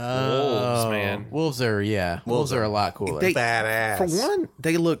 Wolves, man. Wolves are Wolves are a lot cooler. They- Badass. For one,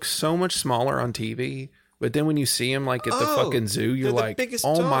 they look so much smaller on TV, but then when you see them like at the fucking zoo, you're they're the like, biggest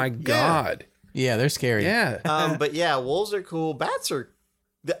oh dog. my Yeah. God. Yeah, they're scary. Yeah. But yeah, wolves are cool. Bats are.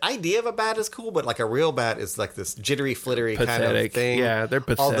 The idea of a bat is cool, but like a real bat is like this jittery, flittery kind of Pathetic. thing. Yeah, they're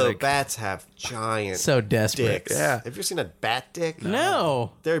Although pathetic. bats have giant So desperate. dicks. Yeah. Have you ever seen a bat dick?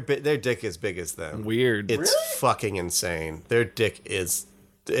 No. Their dick is big as them. Weird. It's fucking insane. Their dick is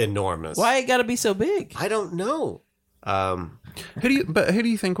enormous. Why it gotta be so big? I don't know. Who do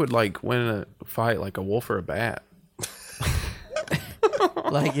you think would like win a fight, like a wolf or a bat?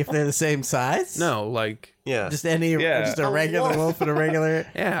 Like if they're the same size? No, like Yeah. Just any Yeah. just a A regular wolf. wolf and a regular.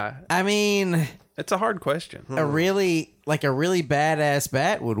 yeah, I mean, it's a hard question. a really badass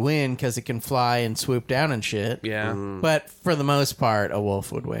bat would win because it can fly and swoop down and shit. Yeah, But for the most part, a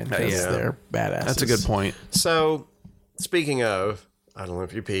wolf would win because Yeah. they're badass. that's a good point. So, speaking of, I don't know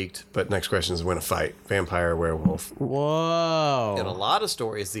if you peeked, but next question is win a fight: vampire or werewolf. Whoa. In a lot of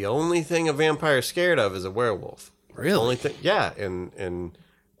stories, the only thing a vampire is scared of is a werewolf. Really? Only thing, yeah. In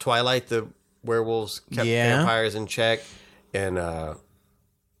Twilight, the werewolves kept Yeah. vampires in check, and I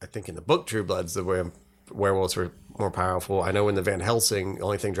think in the book True Bloods, the werewolves were more powerful. I know in the Van Helsing, the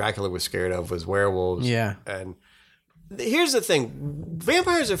only thing Dracula was scared of was werewolves. Yeah. And here's the thing: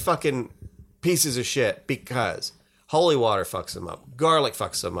 vampires are fucking pieces of shit because holy water fucks them up, garlic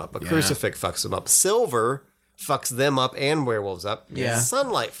fucks them up, a crucifix fucks them up, silver fucks them up and werewolves up. Yeah.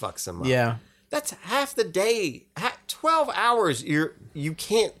 Sunlight fucks them up. Yeah. That's half the day. 12 hours you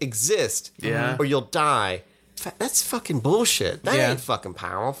can't exist. Yeah. Or you'll die. That's fucking bullshit. That Yeah. ain't fucking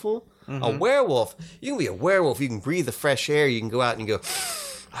powerful. A werewolf, you can be a werewolf. You can breathe the fresh air. You can go out and you go,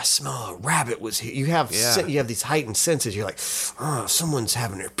 I smell a rabbit was here. You have you have these heightened senses. You're like, oh, someone's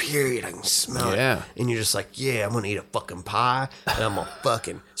having their period. I can smell Yeah. it. And you're just like, yeah, I'm going to eat a fucking pie. And I'm going to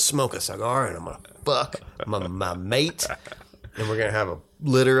fucking smoke a cigar. And I'm going to fuck my mate. And we're going to have a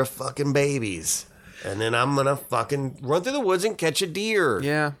litter of fucking babies. And then I'm going to fucking run through the woods and catch a deer.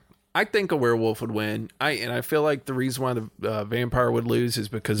 Yeah, I think a werewolf would win. I feel like the reason why the vampire would lose is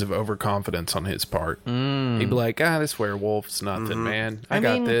because of overconfidence on his part. He'd be like, this werewolf's nothing, man. I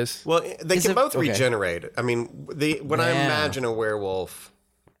got mean, this. Well, they can both okay. regenerate. I mean, when I Yeah. imagine a werewolf,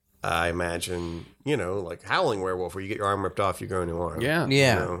 I imagine, like Howling Werewolf, where you get your arm ripped off, you grow a new arm. Yeah.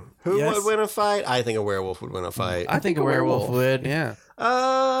 Yeah. Who Yes. would win a fight? I think a werewolf would win a fight. I think a werewolf would. Yeah.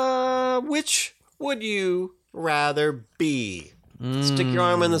 Which would you rather be? Stick your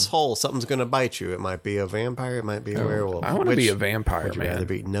arm in this hole. Something's going to bite you. It might be a vampire. It might be a werewolf. I want to be a Which vampire, would you rather man.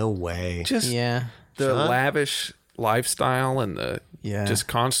 be? No way. Just Yeah. the Huh? lavish lifestyle and the Yeah. just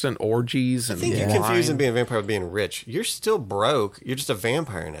constant orgies and I think you're wine. confusing being a vampire with being rich. You're still broke. You're just a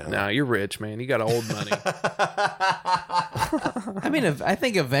vampire now. No, you're rich, man. You got old money. I mean, I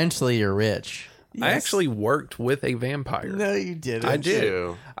think eventually you're rich. I actually worked with a vampire. No, you didn't. I did.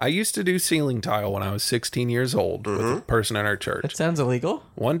 you? I used to do ceiling tile when I was 16 years old with a person in our church. That sounds illegal.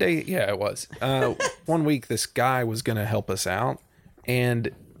 One day, yeah, it was. One week, this guy was going to help us out,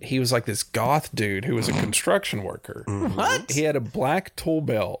 and he was like this goth dude who was a construction worker. What? He had a black tool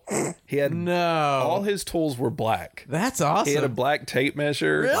belt. He had all his tools were black. That's He had a awesome. black tape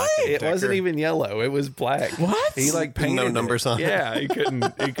measure. Really? It wasn't even yellow. It was black. What? He like No painted numbers it. on it. Yeah, he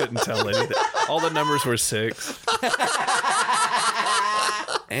couldn't tell anything. All the numbers were 6.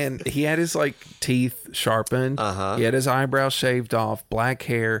 And he had his like teeth sharpened. He had his eyebrows shaved off, black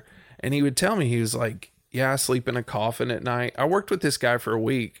hair, and he would tell me, he was like, Yeah, I sleep in a coffin at night. I worked with this guy for a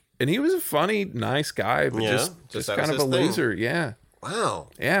week, and he was a funny, nice guy, but just kind of a loser. Yeah.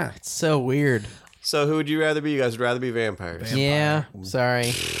 Wow. Yeah. It's so weird. So who would you rather be? You guys would rather be vampires? Yeah.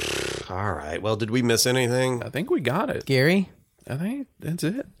 Sorry. All right. Well, did we miss anything? I think we got it. Gary? I think that's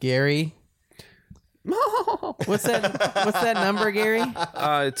it. Gary? What's that number, Gary?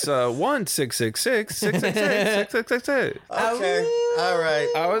 It's 1-666-666-6666. Okay. All right.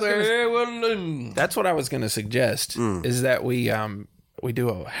 That's what I was going to suggest. Is that we do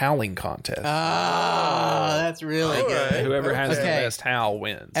a howling contest. Oh, that's really good. Whoever has the best howl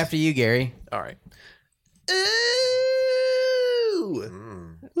wins. After you, Gary. All right.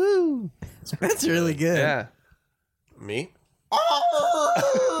 Ooh. Woo. That's really good. Yeah. Me?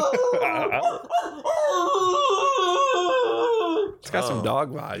 It's got some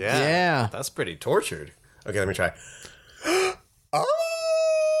dog vibes. Yeah. That's pretty tortured. Okay, let me try.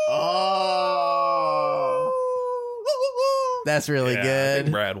 That's really I good.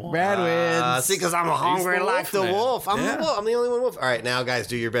 think Brad won. Brad wins. See, because I'm hungry the like the wolf man. wolf. I'm the wolf. I'm the only one wolf. All right, now, guys,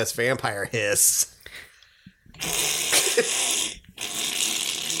 do your best vampire hiss.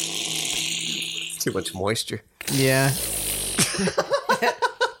 Too much moisture. Yeah.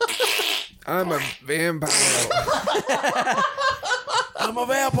 I'm a vampire. I'm a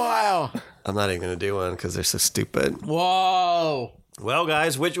vampire. I'm not even going to do one because they're so stupid. Whoa. Well,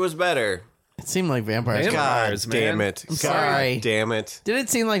 guys, which was better? It seemed like vampires. Vampires, God damn man. it. I'm sorry. God damn it. Did it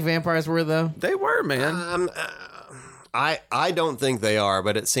seem like vampires were, though? They were, man. I don't think they are,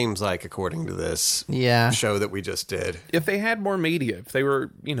 but it seems like, according to this show that we just did. If they had more media, if they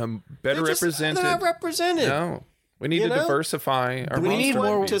were, better represented. They're not represented. No. We need to diversify our We need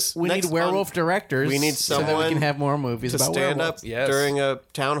monster. more. We need werewolf directors. We need so that we someone can have more movies to about stand werewolves. up during a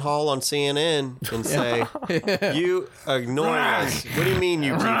town hall on CNN and say, "You ignore us." What do you mean,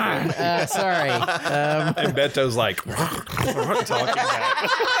 you people? Sorry. And Beto's like talking back.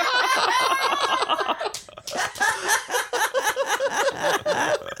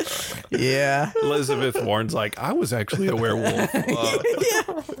 Yeah. Elizabeth Warren's like, I was actually a werewolf.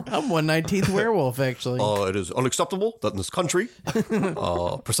 I'm 1/19th werewolf, actually. It is unacceptable that in this country,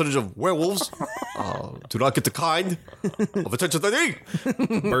 percentage of werewolves do not get the kind of attention they need.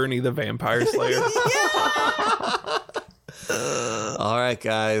 Bernie the Vampire Slayer. All right,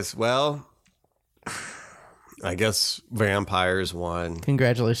 guys. Well, I guess vampires won.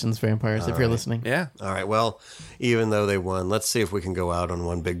 Congratulations, vampires, if you're listening. Yeah. All right. Well, even though they won, let's see if we can go out on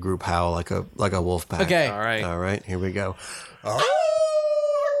one big group howl like a wolf pack. Okay. All right. All right. Here we go.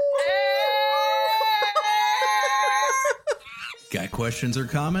 Got questions or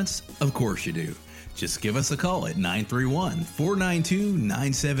comments? Of course you do. Just give us a call at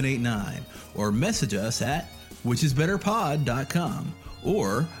 931-492-9789 or message us at whichisbetterpod.com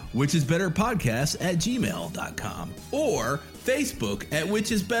or whichisbetterpodcast@gmail.com or Facebook at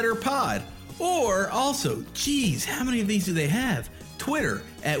whichisbetterpod or also, geez, how many of these do they have? Twitter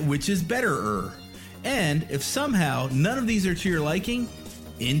at whichisbetterer. And if somehow none of these are to your liking,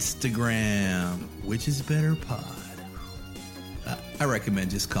 Instagram, whichisbetterpod. I recommend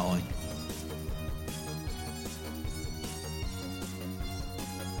just calling.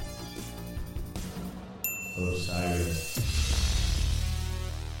 Osiris.